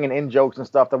dropping in jokes and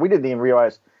stuff that we didn't even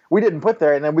realize we didn't put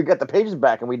there, and then we got the pages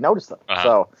back and we noticed them. Uh-huh.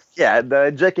 So yeah,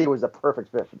 the JK was the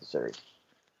perfect fit for the series.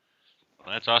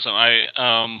 Well, that's awesome.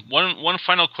 One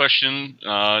final question.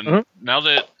 Now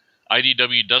that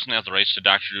IDW doesn't have the rights to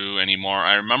Doctor Who anymore,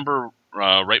 I remember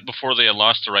right before they had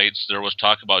lost the rights, there was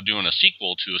talk about doing a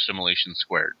sequel to Assimilation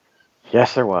Squared.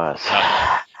 Yes, there was.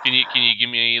 Can you give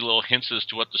me any little hints as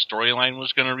to what the storyline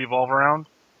was going to revolve around?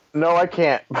 No, I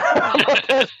can't.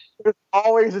 There's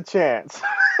always a chance.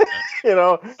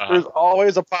 There's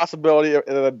always a possibility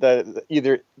that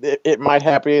either it might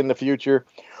happen in the future,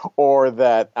 or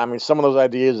that, some of those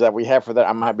ideas that we have for that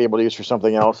I might be able to use for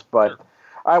something else. But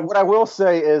what I will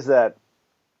say is that,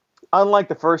 unlike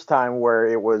the first time where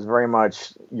it was very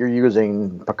much you're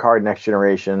using Picard Next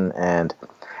Generation and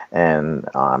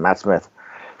Matt Smith,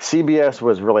 CBS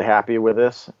was really happy with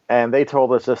this, and they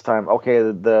told us this time, okay,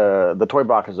 the toy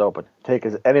box is open. Take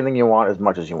anything you want, as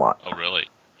much as you want. Oh, really?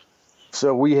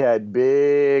 So we had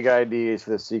big ideas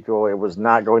for the sequel. It was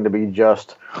not going to be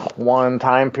just one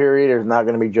time period. It was not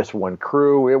going to be just one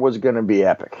crew. It was going to be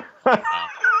epic.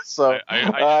 So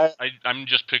I'm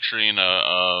just picturing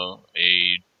a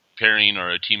pairing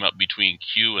or a team up between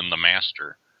Q and the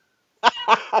Master.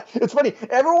 It's funny.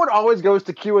 Everyone always goes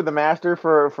to Q and the Master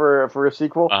for a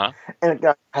sequel,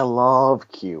 and I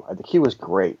love Q. I think Q was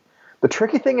great. The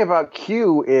tricky thing about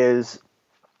Q is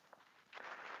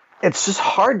it's just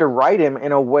hard to write him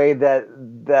in a way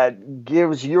that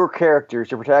gives your characters,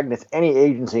 your protagonists, any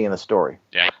agency in the story.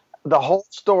 Yeah. The whole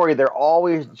story, they're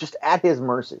always just at his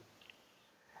mercy.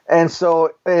 And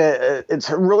so it's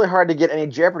really hard to get any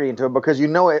jeopardy into it, because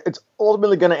it's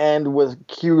ultimately going to end with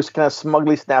Q kind of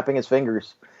smugly snapping his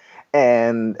fingers,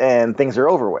 and things are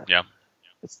over with. Yeah.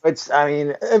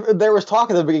 There was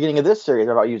talk at the beginning of this series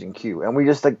about using Q, and we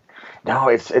just no,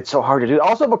 it's so hard to do.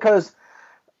 Also because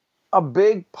a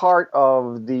big part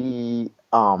of the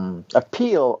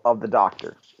appeal of the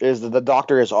Doctor is that the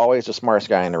Doctor is always the smartest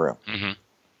guy in the room. Mm-hmm.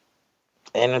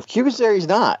 And if Q's there, he's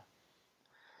not.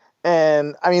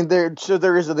 And there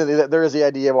is the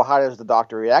idea, well, how does the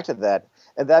Doctor react to that?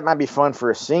 And that might be fun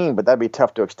for a scene, but that'd be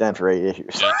tough to extend for 8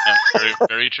 issues. Yeah, very,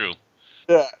 very true.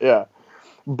 Yeah.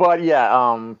 But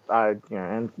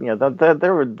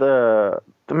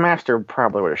the Master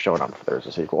probably would have shown up if there was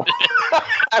a sequel.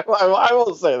 I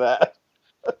will say that.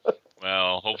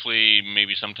 Well, hopefully,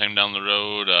 maybe sometime down the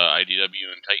road,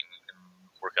 IDW and Titan can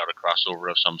work out a crossover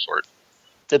of some sort.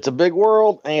 It's a big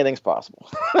world. Anything's possible.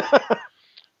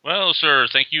 Well, sir,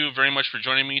 thank you very much for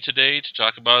joining me today to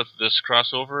talk about this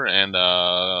crossover, and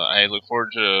I look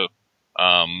forward to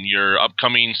your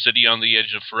upcoming City on the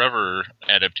Edge of Forever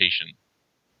adaptation.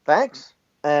 Thanks.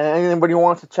 And anybody who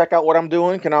wants to check out what I'm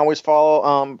doing can always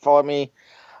follow me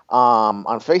on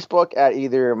Facebook at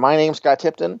either my name Scott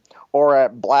Tipton or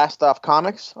at Blast Off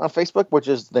Comics on Facebook, which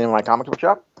is the name of my comic book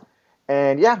shop.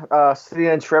 And City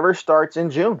on Edge Forever starts in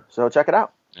June, so check it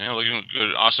out. Yeah, looking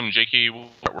good. Awesome JK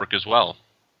artwork as well.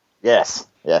 Yes.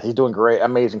 Yeah, he's doing great,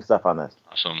 amazing stuff on this.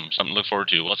 Awesome. Something to look forward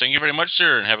to. Well, thank you very much,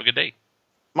 sir, and have a good day.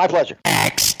 My pleasure.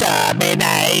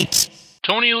 Exterminate!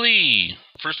 Tony Lee.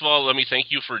 First of all, let me thank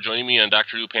you for joining me on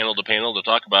Doctor Who Panel to Panel to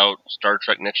talk about Star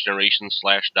Trek Next Generation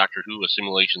 / Doctor Who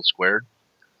Assimilation Squared.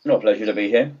 No, pleasure to be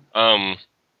here. I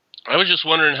was just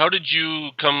wondering, how did you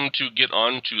come to get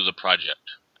onto the project?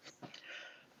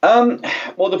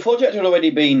 Well, the project had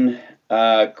already been...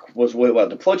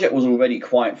 the project was already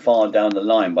quite far down the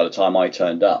line by the time I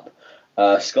turned up.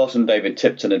 Scott and David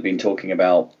Tipton had been talking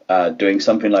about doing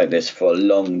something like this for a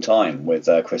long time with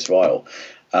Chris Ryle.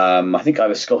 I think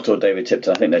either Scott or David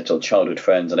Tipton, I think they're childhood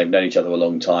friends and they've known each other a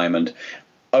long time. And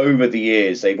over the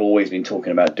years, they've always been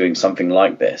talking about doing something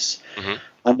like this. Mm-hmm.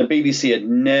 And the BBC had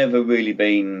never really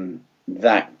been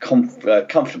that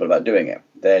comfortable about doing it.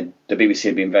 The BBC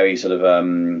had been very sort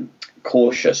of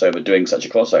cautious over doing such a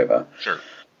crossover. Sure.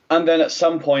 And then at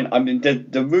some point,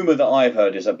 the rumor that I've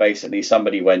heard is that basically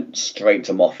somebody went straight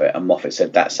to Moffat, and Moffat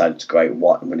said, "That sounds great.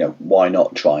 Why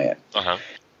not try it?" Uh-huh.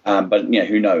 But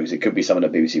who knows? It could be someone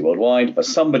at BBC Worldwide. But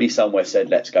somebody somewhere said,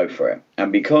 "Let's go for it."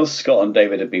 And because Scott and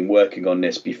David had been working on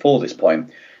this before this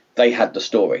point, they had the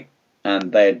story,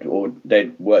 and they'd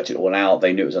worked it all out.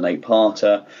 They knew it was an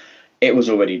 8-parter. It was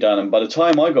already done, and by the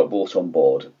time I got brought on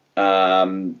board,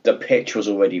 the pitch was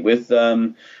already with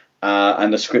them.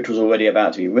 and the script was already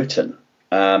about to be written.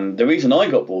 The reason I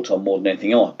got brought on more than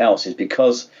anything else is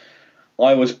because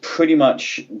I was pretty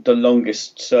much the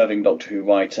longest serving Doctor Who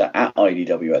writer at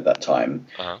IDW at that time.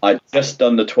 I'd just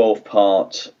done the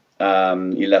 12-part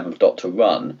 11th Doctor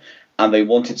run, and they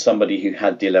wanted somebody who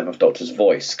had the 11th Doctor's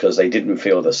voice, because they didn't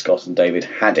feel that Scott and David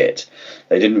had it.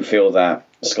 They didn't feel that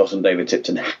Scott and David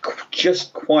Tipton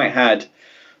just quite had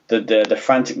the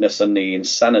franticness and the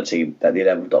insanity that the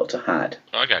 11th Doctor had.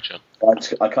 I gotcha.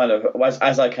 I kind of,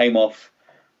 as I came off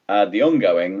the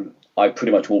ongoing, I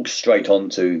pretty much walked straight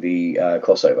onto the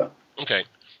crossover. Okay.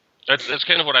 That's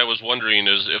kind of what I was wondering,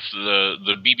 is if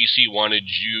the BBC wanted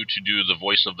you to do the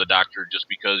voice of the Doctor just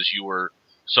because you were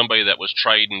somebody that was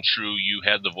tried and true, you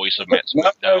had the voice of Matt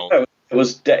Smith now. No.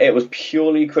 It was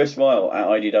purely Chris Weil at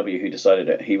IDW who decided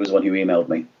it. He was the one who emailed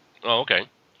me. Oh, okay.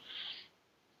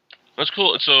 That's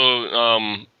cool.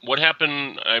 So, what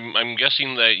happened? I'm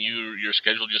guessing that your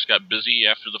schedule just got busy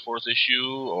after the 4th issue,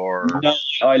 or? No,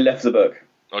 I left the book.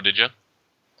 Oh, did you?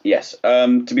 Yes.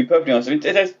 To be perfectly honest,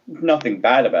 there's nothing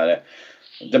bad about it.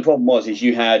 The problem was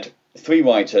you had 3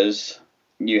 writers,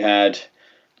 you had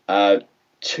 2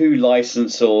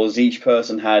 licensors, each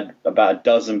person had about a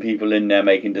dozen people in there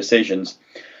making decisions.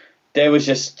 There was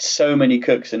just so many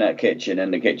cooks in that kitchen,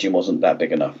 and the kitchen wasn't that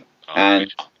big enough. Oh,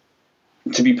 and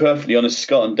to be perfectly honest,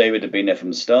 Scott and David had been there from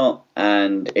the start,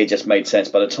 and it just made sense.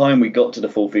 By the time we got to the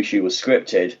 4th issue was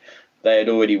scripted, they had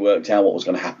already worked out what was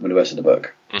going to happen with the rest of the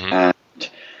book. Mm-hmm. And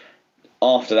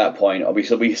after that point,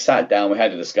 we sat down, we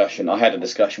had a discussion. I had a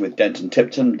discussion with Denton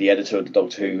Tipton, the editor of the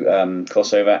Doctor Who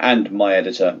crossover, and my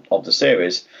editor of the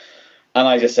series. And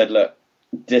I just said, look,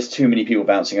 there's too many people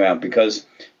bouncing around, because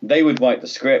they would write the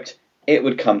script, it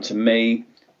would come to me,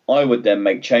 I would then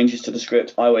make changes to the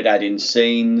script, I would add in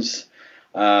scenes,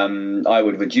 I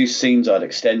would reduce scenes, I'd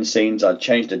extend scenes, I'd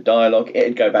change the dialogue,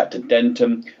 it'd go back to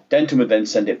Denton. Denton would then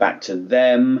send it back to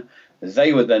them.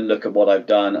 They would then look at what I've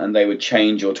done, and they would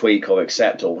change or tweak or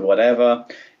accept or whatever.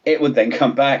 It would then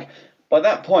come back. By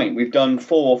that point, we've done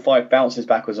 4 or 5 bounces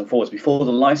backwards and forwards before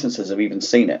the licensors have even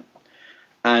seen it.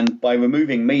 And by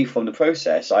removing me from the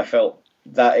process, I felt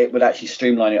that it would actually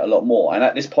streamline it a lot more. And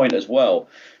at this point as well,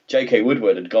 J.K.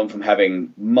 Woodward had gone from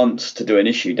having months to do an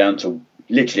issue down to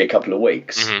literally a couple of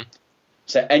weeks. Mm-hmm.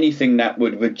 So anything that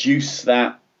would reduce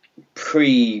that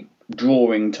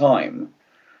pre-drawing time,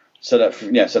 so that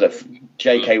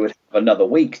J.K. would have another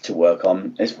week to work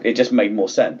on, it just made more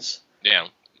sense. Yeah.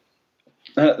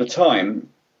 And at the time,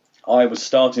 I was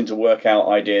starting to work out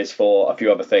ideas for a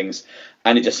few other things,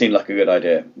 and it just seemed like a good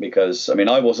idea, because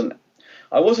I wasn't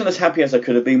as happy as I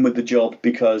could have been with the job,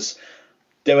 because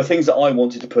there were things that I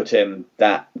wanted to put in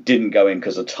that didn't go in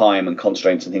because of time and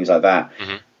constraints and things like that.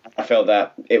 Mm-hmm. I felt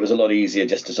that it was a lot easier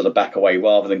just to sort of back away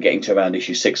rather than getting to around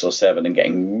issue 6 or 7 and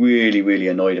getting really, really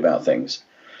annoyed about things.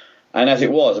 And as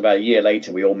it was, about a year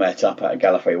later, we all met up at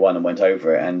Gallifrey 1 and went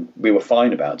over it, and we were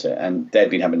fine about it. And they'd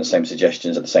been having the same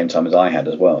suggestions at the same time as I had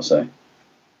as well. So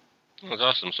That's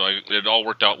awesome. So it all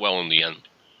worked out well in the end.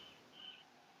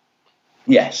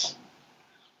 yes.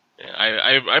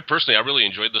 I personally, I really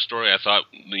enjoyed the story. I thought,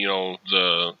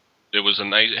 it was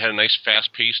had a nice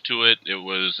fast pace to it. It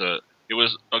was a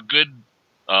good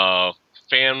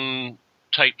fan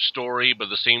type story, but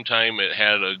at the same time, it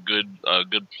had a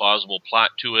good plausible plot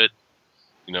to it.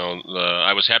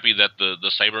 I was happy that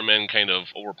the Cybermen kind of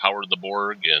overpowered the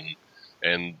Borg,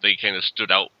 and they kind of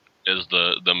stood out as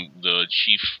the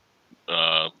chief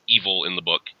evil in the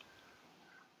book.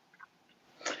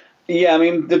 Yeah,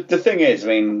 the thing is,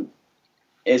 you're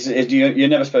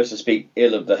never supposed to speak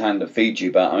ill of the hand that feeds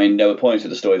you, but there were points of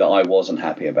the story that I wasn't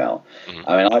happy about.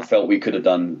 Mm-hmm. I felt we could have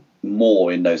done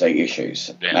more in those 8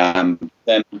 issues. Yeah.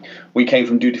 Then we came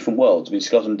from 2 different worlds.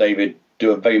 Scott and David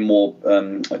do a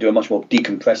much more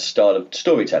decompressed style of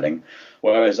storytelling,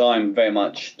 whereas I'm very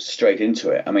much straight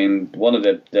into it. One of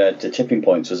the tipping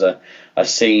points was a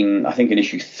scene, I think in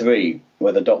issue 3,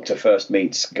 where the Doctor first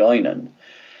meets Guinan.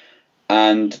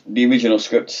 And the original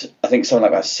script, I think something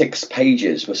like about 6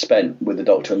 pages were spent with the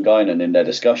Doctor and Guinan in their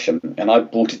discussion, and I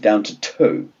brought it down to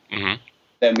 2. Mm-hmm.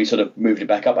 Then we sort of moved it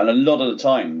back up, and a lot of the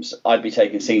times I'd be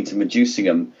taking scenes and reducing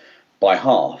them by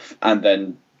half, and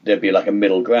then there'd be like a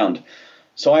middle ground.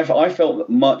 So I felt that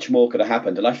much more could have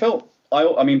happened, and I felt,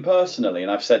 personally,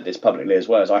 and I've said this publicly as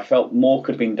well, I felt more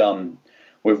could have been done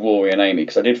with Rory and Amy,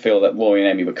 because I did feel that Rory and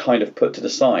Amy were kind of put to the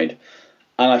side.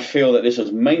 And I feel that this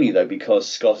was mainly, though, because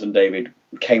Scott and David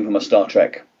came from a Star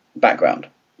Trek background.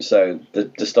 So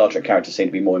the Star Trek characters seemed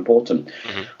to be more important.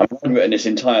 Mm-hmm. I've written this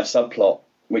entire subplot,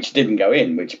 which didn't go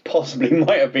in, which possibly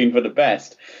might have been for the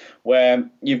best, where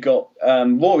you've got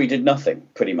Rory did nothing,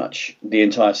 pretty much, the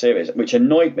entire series, which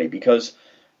annoyed me, because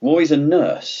Rory's a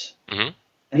nurse. Mm-hmm.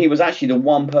 And he was actually the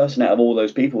one person out of all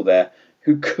those people there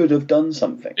who could have done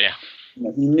something. Yeah.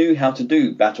 He knew how to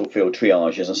do battlefield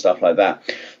triages and stuff like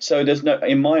that. So there's no,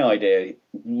 in my idea,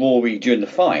 Rory during the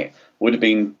fight would have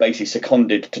been basically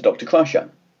seconded to Dr. Crusher.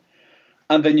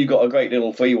 And then you've got a great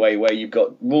little three-way where you've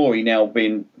got Rory now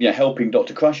being, helping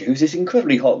Dr. Crusher, who's this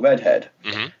incredibly hot redhead.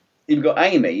 Mm-hmm. You've got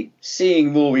Amy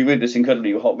seeing Rory with this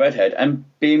incredibly hot redhead and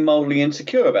being mildly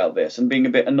insecure about this and being a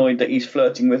bit annoyed that he's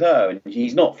flirting with her and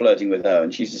he's not flirting with her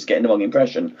and she's just getting the wrong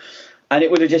impression. And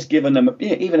it would have just given them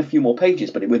even a few more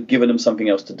pages, but it would have given them something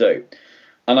else to do.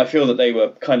 And I feel that they were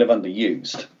kind of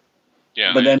underused.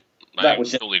 Yeah, but then that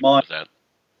was totally agree with that.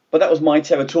 But that was my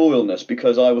territorialness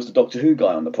because I was the Doctor Who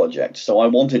guy on the project, so I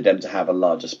wanted them to have a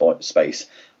larger space.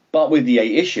 But with the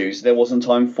 8 issues, there wasn't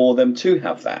time for them to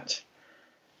have that,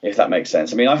 if that makes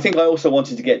sense. I mean, I think I also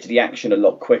wanted to get to the action a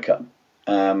lot quicker.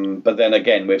 But then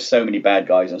again, with so many bad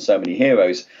guys and so many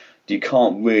heroes, you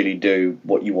can't really do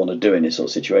what you want to do in this sort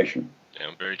of situation.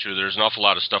 Yeah, very true. There's an awful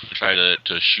lot of stuff to try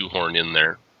to shoehorn in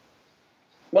there.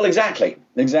 Well, exactly.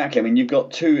 I mean, you've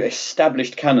got 2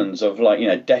 established canons of,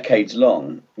 decades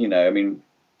long. I mean,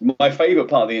 my favourite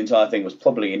part of the entire thing was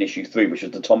probably in issue 3, which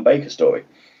was the Tom Baker story.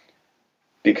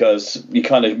 Because you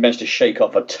kind of managed to shake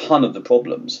off a ton of the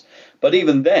problems. But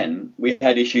even then, we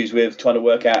had issues with trying to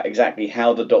work out exactly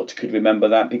how the Doctor could remember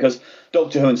that, because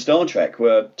Doctor Who and Star Trek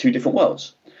were 2 different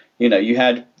worlds. You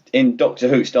had, in Doctor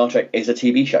Who, Star Trek is a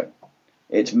TV show.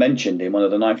 It's mentioned in one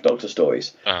of the 9th Doctor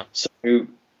stories. Uh-huh. So,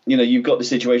 you've got the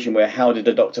situation where how did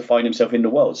the Doctor find himself in the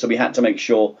world? So we had to make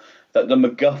sure that the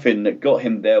MacGuffin that got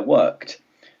him there worked.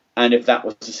 And if that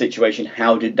was the situation,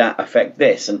 how did that affect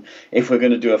this? And if we're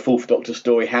going to do a 4th Doctor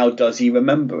story, how does he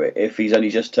remember it if he's only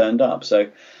just turned up? So,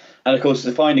 and of course,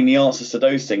 finding the answers to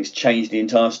those things changed the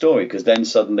entire story, because then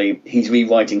suddenly he's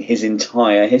rewriting his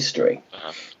entire history.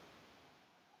 Uh-huh.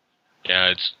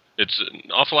 Yeah, it's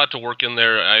an awful lot to work in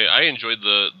there. I enjoyed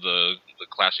the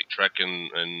classic Trek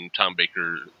and Tom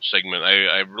Baker segment.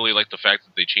 I really like the fact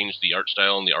that they changed the art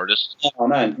style and the artist. Oh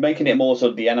man, making it more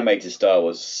sort of the animated style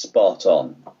was spot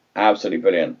on. Absolutely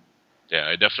brilliant.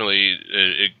 Yeah,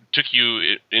 it took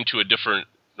you into a different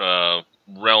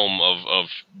realm of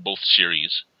both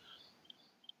series.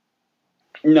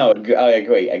 No, I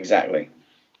agree, exactly.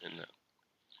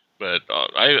 But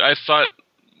I thought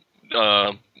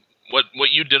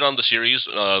what you did on the series,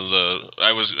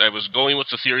 I was going with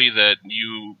the theory that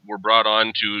you were brought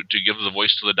on to give the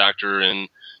voice to the Doctor and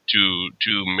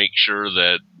to make sure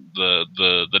that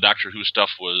the Doctor Who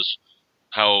stuff was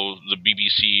how the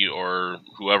BBC or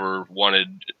whoever wanted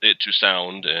it to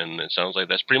sound, and it sounds like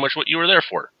that's pretty much what you were there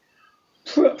for.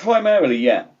 Primarily,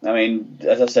 yeah. I mean,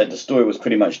 as I said, the story was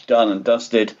pretty much done and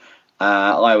dusted.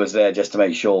 I was there just to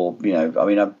make sure,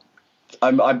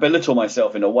 I belittle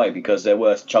myself in a way because there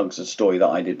were chunks of story that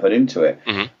I did put into it.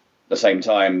 Mm-hmm. At the same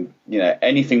time,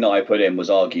 anything that I put in was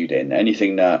argued in.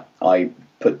 Anything that I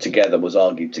put together was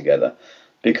argued together.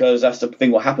 Because that's the thing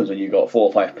what happens when you've got 4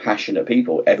 or 5 passionate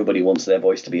people. Everybody wants their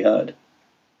voice to be heard.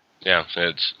 Yeah,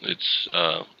 it's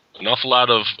an awful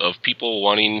lot of people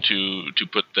wanting to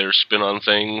put their spin on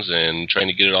things, and trying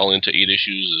to get it all into 8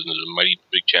 issues is a mighty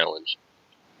big challenge.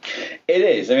 It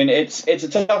is. I mean, it's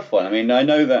a tough one. I mean, I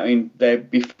know that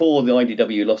before the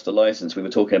IDW lost the license, we were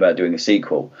talking about doing a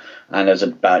sequel, and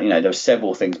there were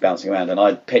several things bouncing around, and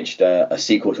I pitched a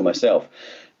sequel to myself.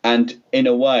 And in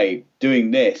a way, doing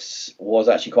this was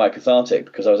actually quite cathartic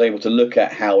because I was able to look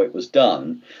at how it was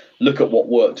done, look at what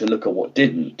worked and look at what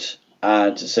didn't,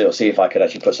 and to see if I could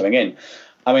actually put something in.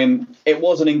 I mean, it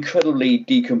was an incredibly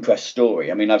decompressed story.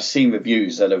 I mean, I've seen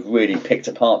reviews that have really picked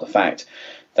apart the fact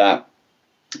that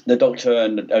the Doctor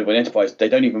and the Enterprise, they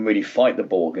don't even really fight the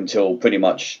Borg until pretty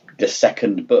much the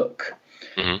 2nd book.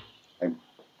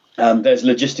 Mm-hmm. There's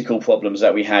logistical problems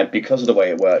that we had because of the way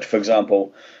it worked. For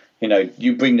example,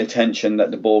 you bring the tension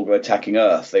that the Borg are attacking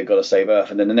Earth, they've got to save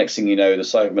Earth, and then the next thing you know, the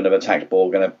Cybermen have attacked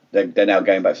Borg, and they're now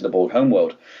going back to the Borg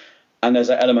homeworld. And there's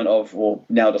that element of, well,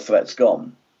 now the threat's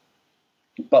gone.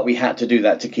 But we had to do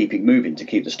that to keep it moving, to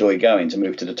keep the story going, to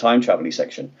move to the time travel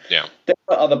section. Yeah. There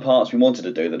were other parts we wanted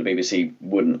to do that the BBC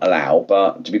wouldn't allow,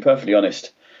 but to be perfectly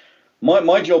honest,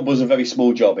 my job was a very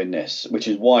small job in this, which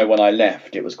is why when I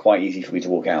left, it was quite easy for me to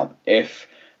walk out. If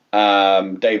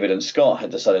David and Scott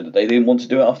had decided that they didn't want to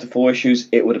do it after 4 issues,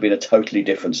 it would have been a totally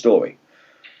different story,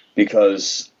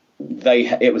 because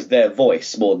it was their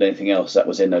voice more than anything else that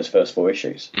was in those first 4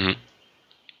 issues. Mm-hmm.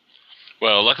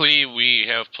 Well, luckily we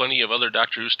have plenty of other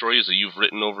Doctor Who stories that you've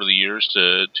written over the years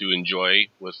to enjoy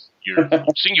with your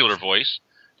singular voice.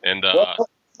 And well,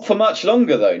 for much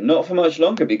longer though, not for much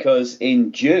longer, because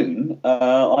in June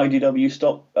IDW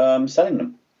stopped selling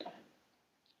them.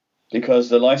 because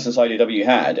the license IDW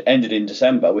had ended in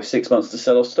December with 6 months to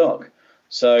sell off stock.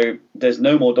 So there's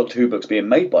no more Doctor Who books being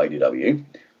made by IDW.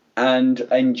 And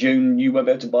in June, you won't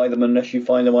be able to buy them unless you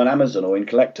find them on Amazon or in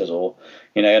collectors, or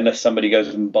unless somebody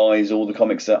goes and buys all the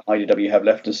comics that IDW have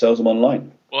left and sells them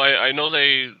online. Well, I know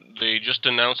they just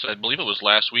announced, I believe it was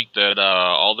last week, that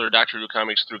all their Doctor Who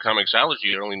comics through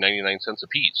Comixology are only 99 cents a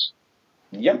piece.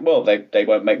 Yeah, well, they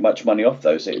won't make much money off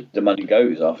those. The money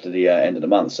goes after the end of the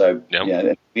month. So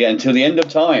yeah, until the end of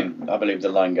time, I believe the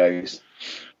line goes.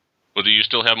 Well, do you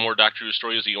still have more Doctor Who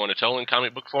stories that you want to tell in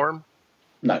comic book form?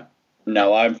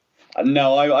 No, I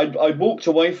walked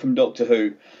away from Doctor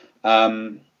Who. I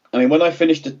mean, when I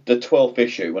finished the 12th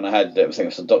issue, when I had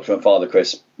Doctor and Father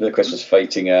the Christmas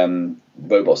fighting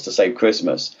robots to save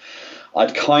Christmas,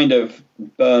 I'd kind of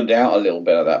burned out a little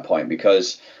bit at that point,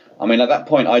 because I mean, at that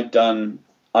point I'd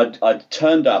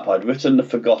turned up, I'd written The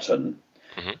Forgotten.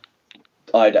 Mm-hmm.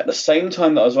 At the same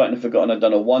time that I was writing The Forgotten, I'd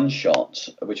done a one-shot,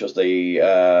 which was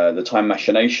the Time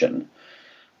Machination.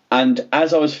 And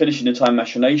as I was finishing the Time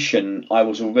Machination, I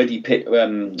was already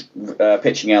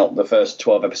pitching out the first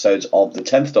 12 episodes of the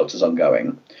 10th Doctor's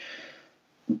ongoing.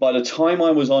 By the time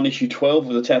I was on issue 12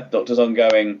 of the 10th Doctor's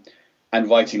ongoing and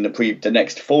writing the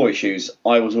next 4 issues,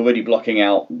 I was already blocking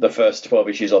out the first 12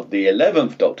 issues of the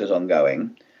 11th Doctor's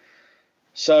ongoing.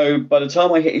 So by the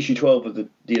time I hit issue 12 of the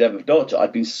 11th Doctor,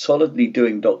 I'd been solidly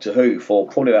doing Doctor Who for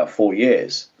probably about 4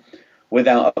 years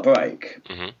without a break.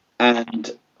 Mm-hmm.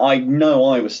 And I know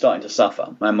I was starting to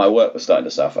suffer, and my work was starting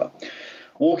to suffer.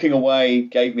 Walking away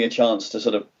gave me a chance to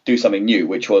sort of do something new,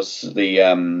 which was the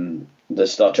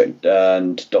Star Trek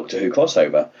and Doctor Who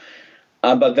crossover.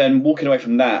 But then walking away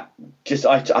from that,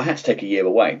 I had to take a year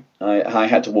away. I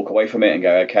had to walk away from it and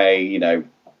go, okay,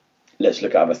 let's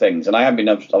look at other things. And I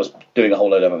was doing a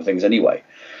whole load of other things anyway.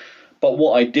 But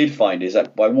what I did find is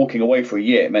that by walking away for a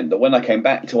year, it meant that when I came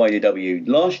back to IDW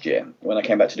last year, when I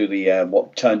came back to do the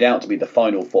what turned out to be the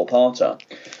final 4-parter,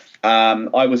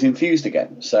 I was enthused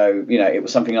again. So, it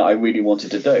was something that I really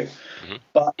wanted to do. Mm-hmm.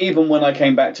 But even when I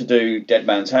came back to do Dead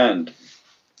Man's Hand,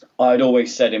 I'd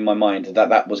always said in my mind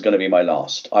that was going to be my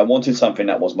last. I wanted something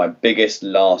that was my biggest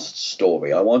last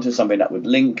story. I wanted something that would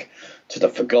link to The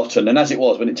Forgotten. And as it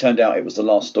was, when it turned out it was the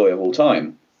last story of all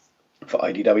time for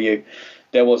IDW,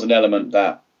 there was an element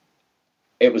that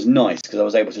it was nice because I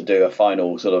was able to do a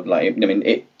final sort of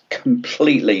it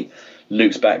completely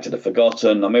loops back to The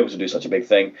Forgotten. I'm able to do such a big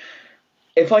thing.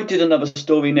 If I did another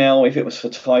story now, if it was for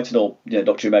Titan or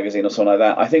Doctor Who magazine or something like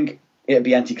that, I think it'd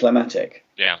be anticlimactic.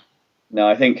 Yeah. No,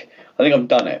 I think I've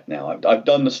done it now. I've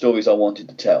done the stories I wanted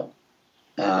to tell.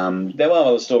 There are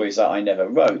other stories that I never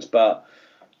wrote, but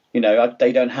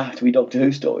they don't have to be Doctor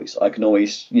Who stories. I can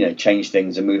always change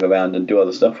things and move around and do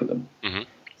other stuff with them. Mm-hmm.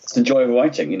 It's the joy of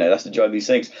writing. That's the joy of these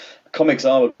things. Comics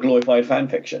are a glorified fan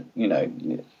fiction.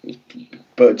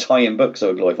 But tie-in books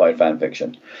are a glorified fan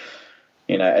fiction.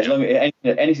 As long as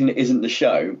anything that isn't the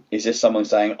show is just someone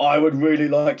saying, "I would really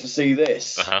like to see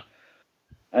this." Uh-huh.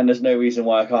 And there's no reason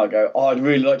why I can't go, I'd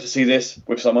really like to see this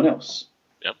with someone else.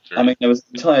 Yep, sure. I mean, there was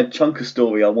an entire chunk of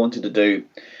story I wanted to do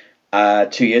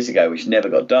 2 years ago, which never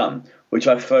got done, which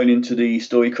I've thrown into the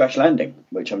story Crash Landing,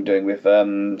 which I'm doing with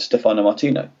Stefano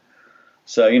Martino.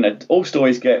 So, all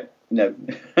stories get,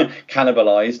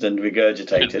 cannibalized and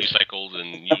regurgitated. And recycled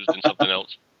and used in something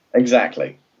else.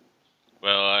 Exactly.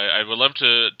 Well, I would love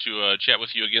to chat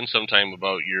with you again sometime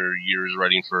about your years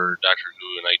writing for Doctor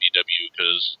Who and IDW,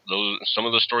 because some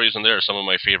of the stories in there are some of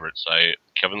my favorites.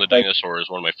 Kevin the Dinosaur is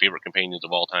one of my favorite companions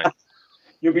of all time.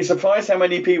 You'll be surprised how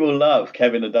many people love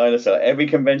Kevin the Dinosaur. Every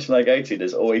convention I go to,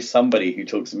 there's always somebody who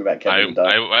talks to me about Kevin the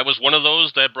Dinosaur. I was one of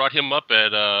those that brought him up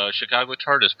at Chicago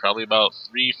TARDIS probably about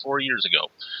 3-4 years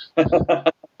ago.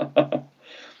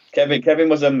 Kevin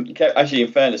was actually,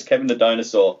 in fairness, Kevin the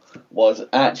Dinosaur was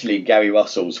actually Gary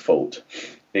Russell's fault,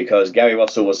 because Gary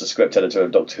Russell was the script editor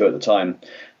of Doctor Who at the time,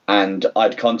 and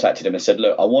I'd contacted him and said,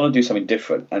 look, I want to do something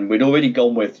different. And we'd already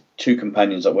gone with 2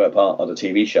 companions that were part of the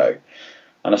TV show.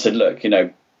 And I said, look,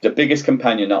 the biggest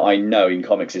companion that I know in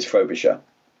comics is Frobisher.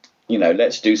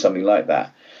 Let's do something like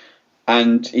that.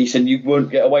 And he said, you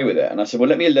won't get away with it. And I said, well,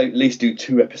 let me at least do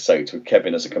 2 episodes with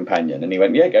Kevin as a companion. And he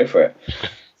went, yeah, go for it.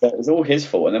 So it was all his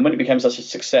fault. And then when it became such a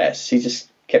success, he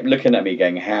just kept looking at me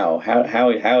going, how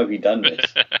have you done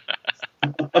this?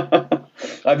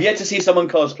 I've yet to see someone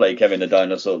cosplay Kevin the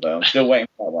Dinosaur, though. I'm still waiting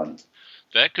for that one.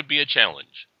 That could be a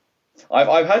challenge.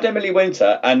 I've had Emily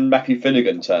Winter and Matthew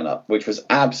Finnegan turn up, which was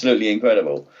absolutely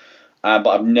incredible. But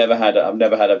I've never had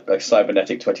a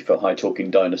cybernetic 20-foot high talking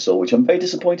dinosaur, which I'm very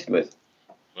disappointed with.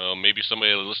 Well, maybe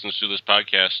somebody that listens to this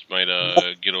podcast might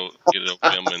get a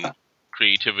whim and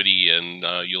creativity, and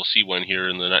you'll see one here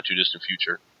in the not too distant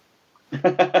future.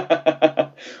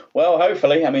 Well,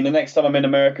 hopefully. I mean, the next time I'm in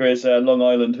America is Long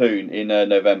Island Hoon in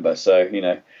November. So,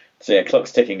 so yeah,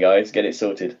 clock's ticking, guys. Get it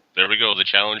sorted. There we go. The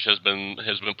challenge has been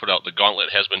put out. The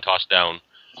gauntlet has been tossed down.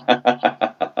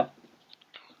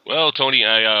 Well, Tony,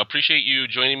 I appreciate you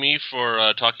joining me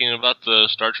for talking about the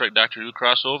Star Trek Doctor Who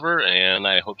crossover, and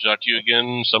I hope to talk to you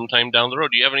again sometime down the road.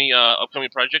 Do you have any upcoming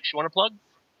projects you want to plug?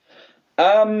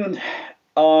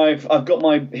 I've got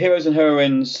my Heroes and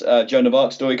Heroines Joan of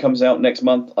Arc story comes out next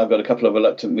month. I've got a couple of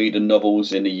Reluctant Reader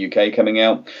novels in the UK coming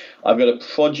out. I've got a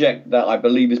project that I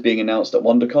believe is being announced at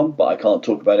WonderCon, but I can't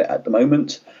talk about it at the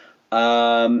moment.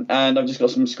 And I've just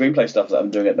got some screenplay stuff that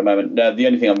I'm doing at the moment. The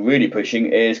only thing I'm really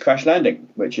pushing is Crash Landing,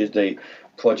 which is the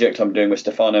project I'm doing with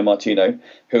Stefano Martino,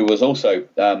 who was also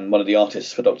one of the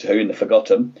artists for Doctor Who in The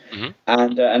Forgotten. Mm-hmm.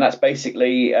 And that's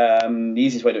basically, the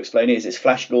easiest way to explain it is it's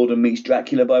Flash Gordon meets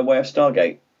Dracula by way of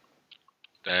Stargate.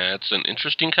 That's an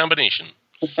interesting combination.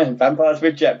 Vampires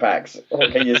with jetpacks.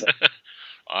 What can you say?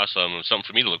 Awesome. Something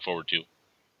for me to look forward to.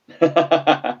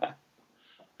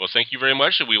 Well, thank you very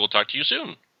much, and we will talk to you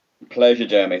soon. Pleasure,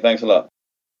 Jeremy. Thanks a lot.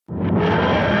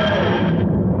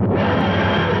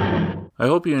 I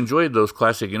hope you enjoyed those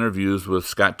classic interviews with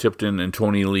Scott Tipton and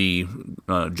Tony Lee,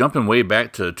 jumping way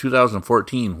back to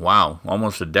 2014. Wow,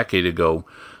 almost a decade ago,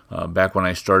 back when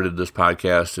I started this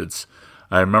podcast.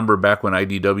 I remember back when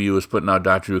IDW was putting out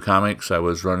Doctor Who comics. I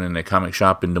was running a comic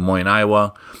shop in Des Moines,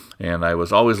 Iowa, and I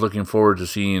was always looking forward to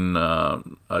seeing a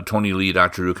Tony Lee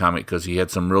Doctor Who comic because he had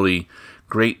some really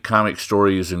great comic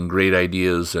stories and great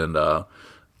ideas, and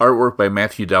artwork by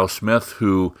Matthew Dow Smith,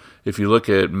 who, if you look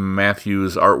at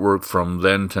Matthew's artwork from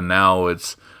then to now,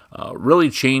 it's really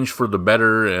changed for the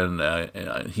better,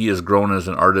 and he has grown as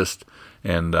an artist.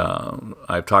 And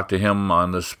I've talked to him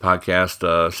on this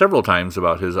podcast several times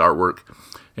about his artwork,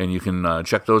 and you can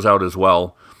check those out as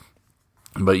well.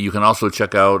 But you can also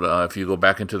check out, if you go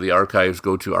back into the archives,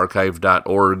 go to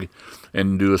archive.org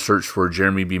and do a search for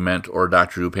Jeremy Bement or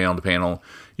Doctor Who Panel to Panel.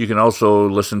 You can also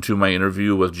listen to my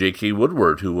interview with J.K.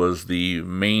 Woodward, who was the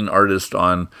main artist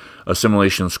on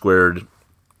Assimilation Squared,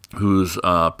 whose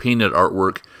painted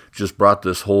artwork just brought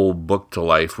this whole book to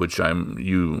life, which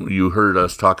you heard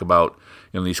us talk about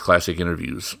in these classic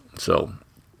interviews. So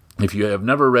if you have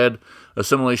never read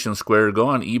Assimilation Squared, go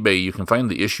on eBay. You can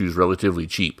find the issues relatively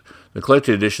cheap. The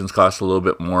collected editions cost a little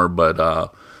bit more, but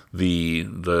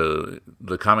the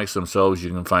comics themselves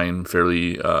you can find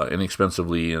fairly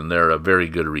inexpensively, and they're a very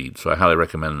good read, so I highly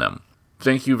recommend them.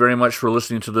 Thank you very much for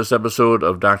listening to this episode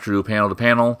of Doctor Who Panel to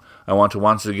Panel. I want to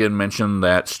once again mention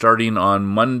that starting on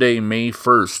Monday, May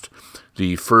 1st,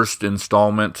 the first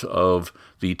installment of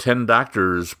The 10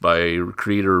 Doctors by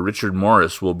creator Richard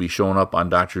Morris will be showing up on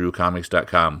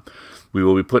DoctorWhoComics.com. We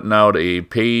will be putting out a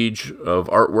page of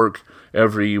artwork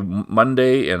every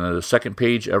Monday and a second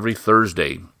page every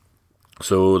Thursday.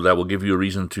 So that will give you a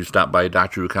reason to stop by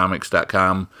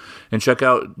DoctorWhoComics.com and check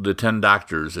out The 10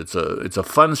 Doctors. It's a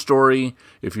fun story.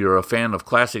 If you're a fan of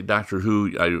classic Doctor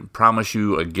Who, I promise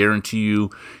you, I guarantee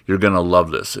you, you're going to love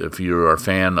this. If you're a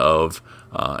fan of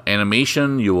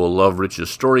animation, you will love Rich's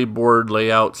storyboard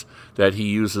layouts that he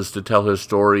uses to tell his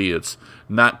story. It's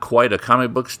not quite a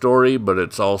comic book story, but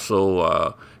it's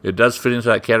also, it does fit into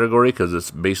that category because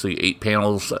it's basically 8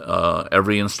 panels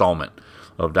every installment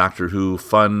of Doctor Who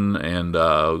fun and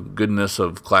goodness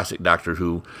of classic Doctor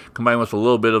Who, combined with a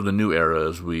little bit of the new era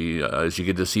as you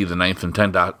get to see the 9th and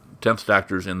 10th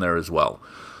Doctors in there as well.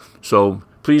 So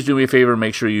please do me a favor,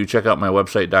 make sure you check out my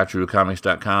website,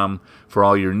 DoctorWhoComics.com, for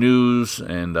all your news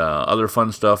and other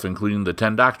fun stuff, including the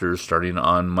 10 Doctors, starting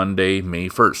on Monday, May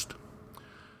 1st.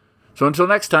 So until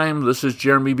next time, this is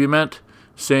Jeremy Bement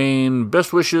saying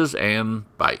best wishes and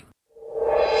bye.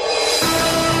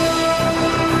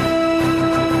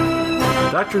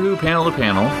 Doctor Who Panel to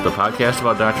Panel, the podcast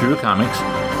about Doctor Who comics,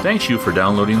 thanks you for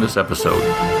downloading this episode.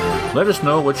 Let us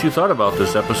know what you thought about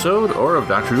this episode or of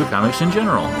Doctor Who comics in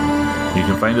general. You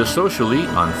can find us socially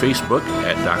on Facebook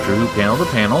at Doctor Who Panel to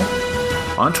Panel,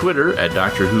 on Twitter at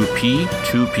Doctor Who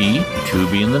P2P, 2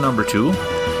 being the number 2,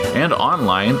 and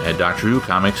online at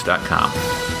DoctorWhoComics.com.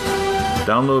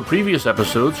 Download previous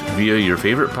episodes via your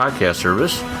favorite podcast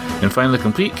service and find the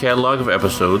complete catalog of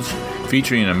episodes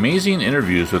featuring amazing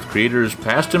interviews with creators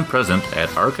past and present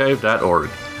at archive.org.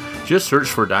 Just search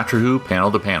for Doctor Who Panel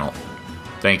to Panel.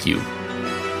 Thank you.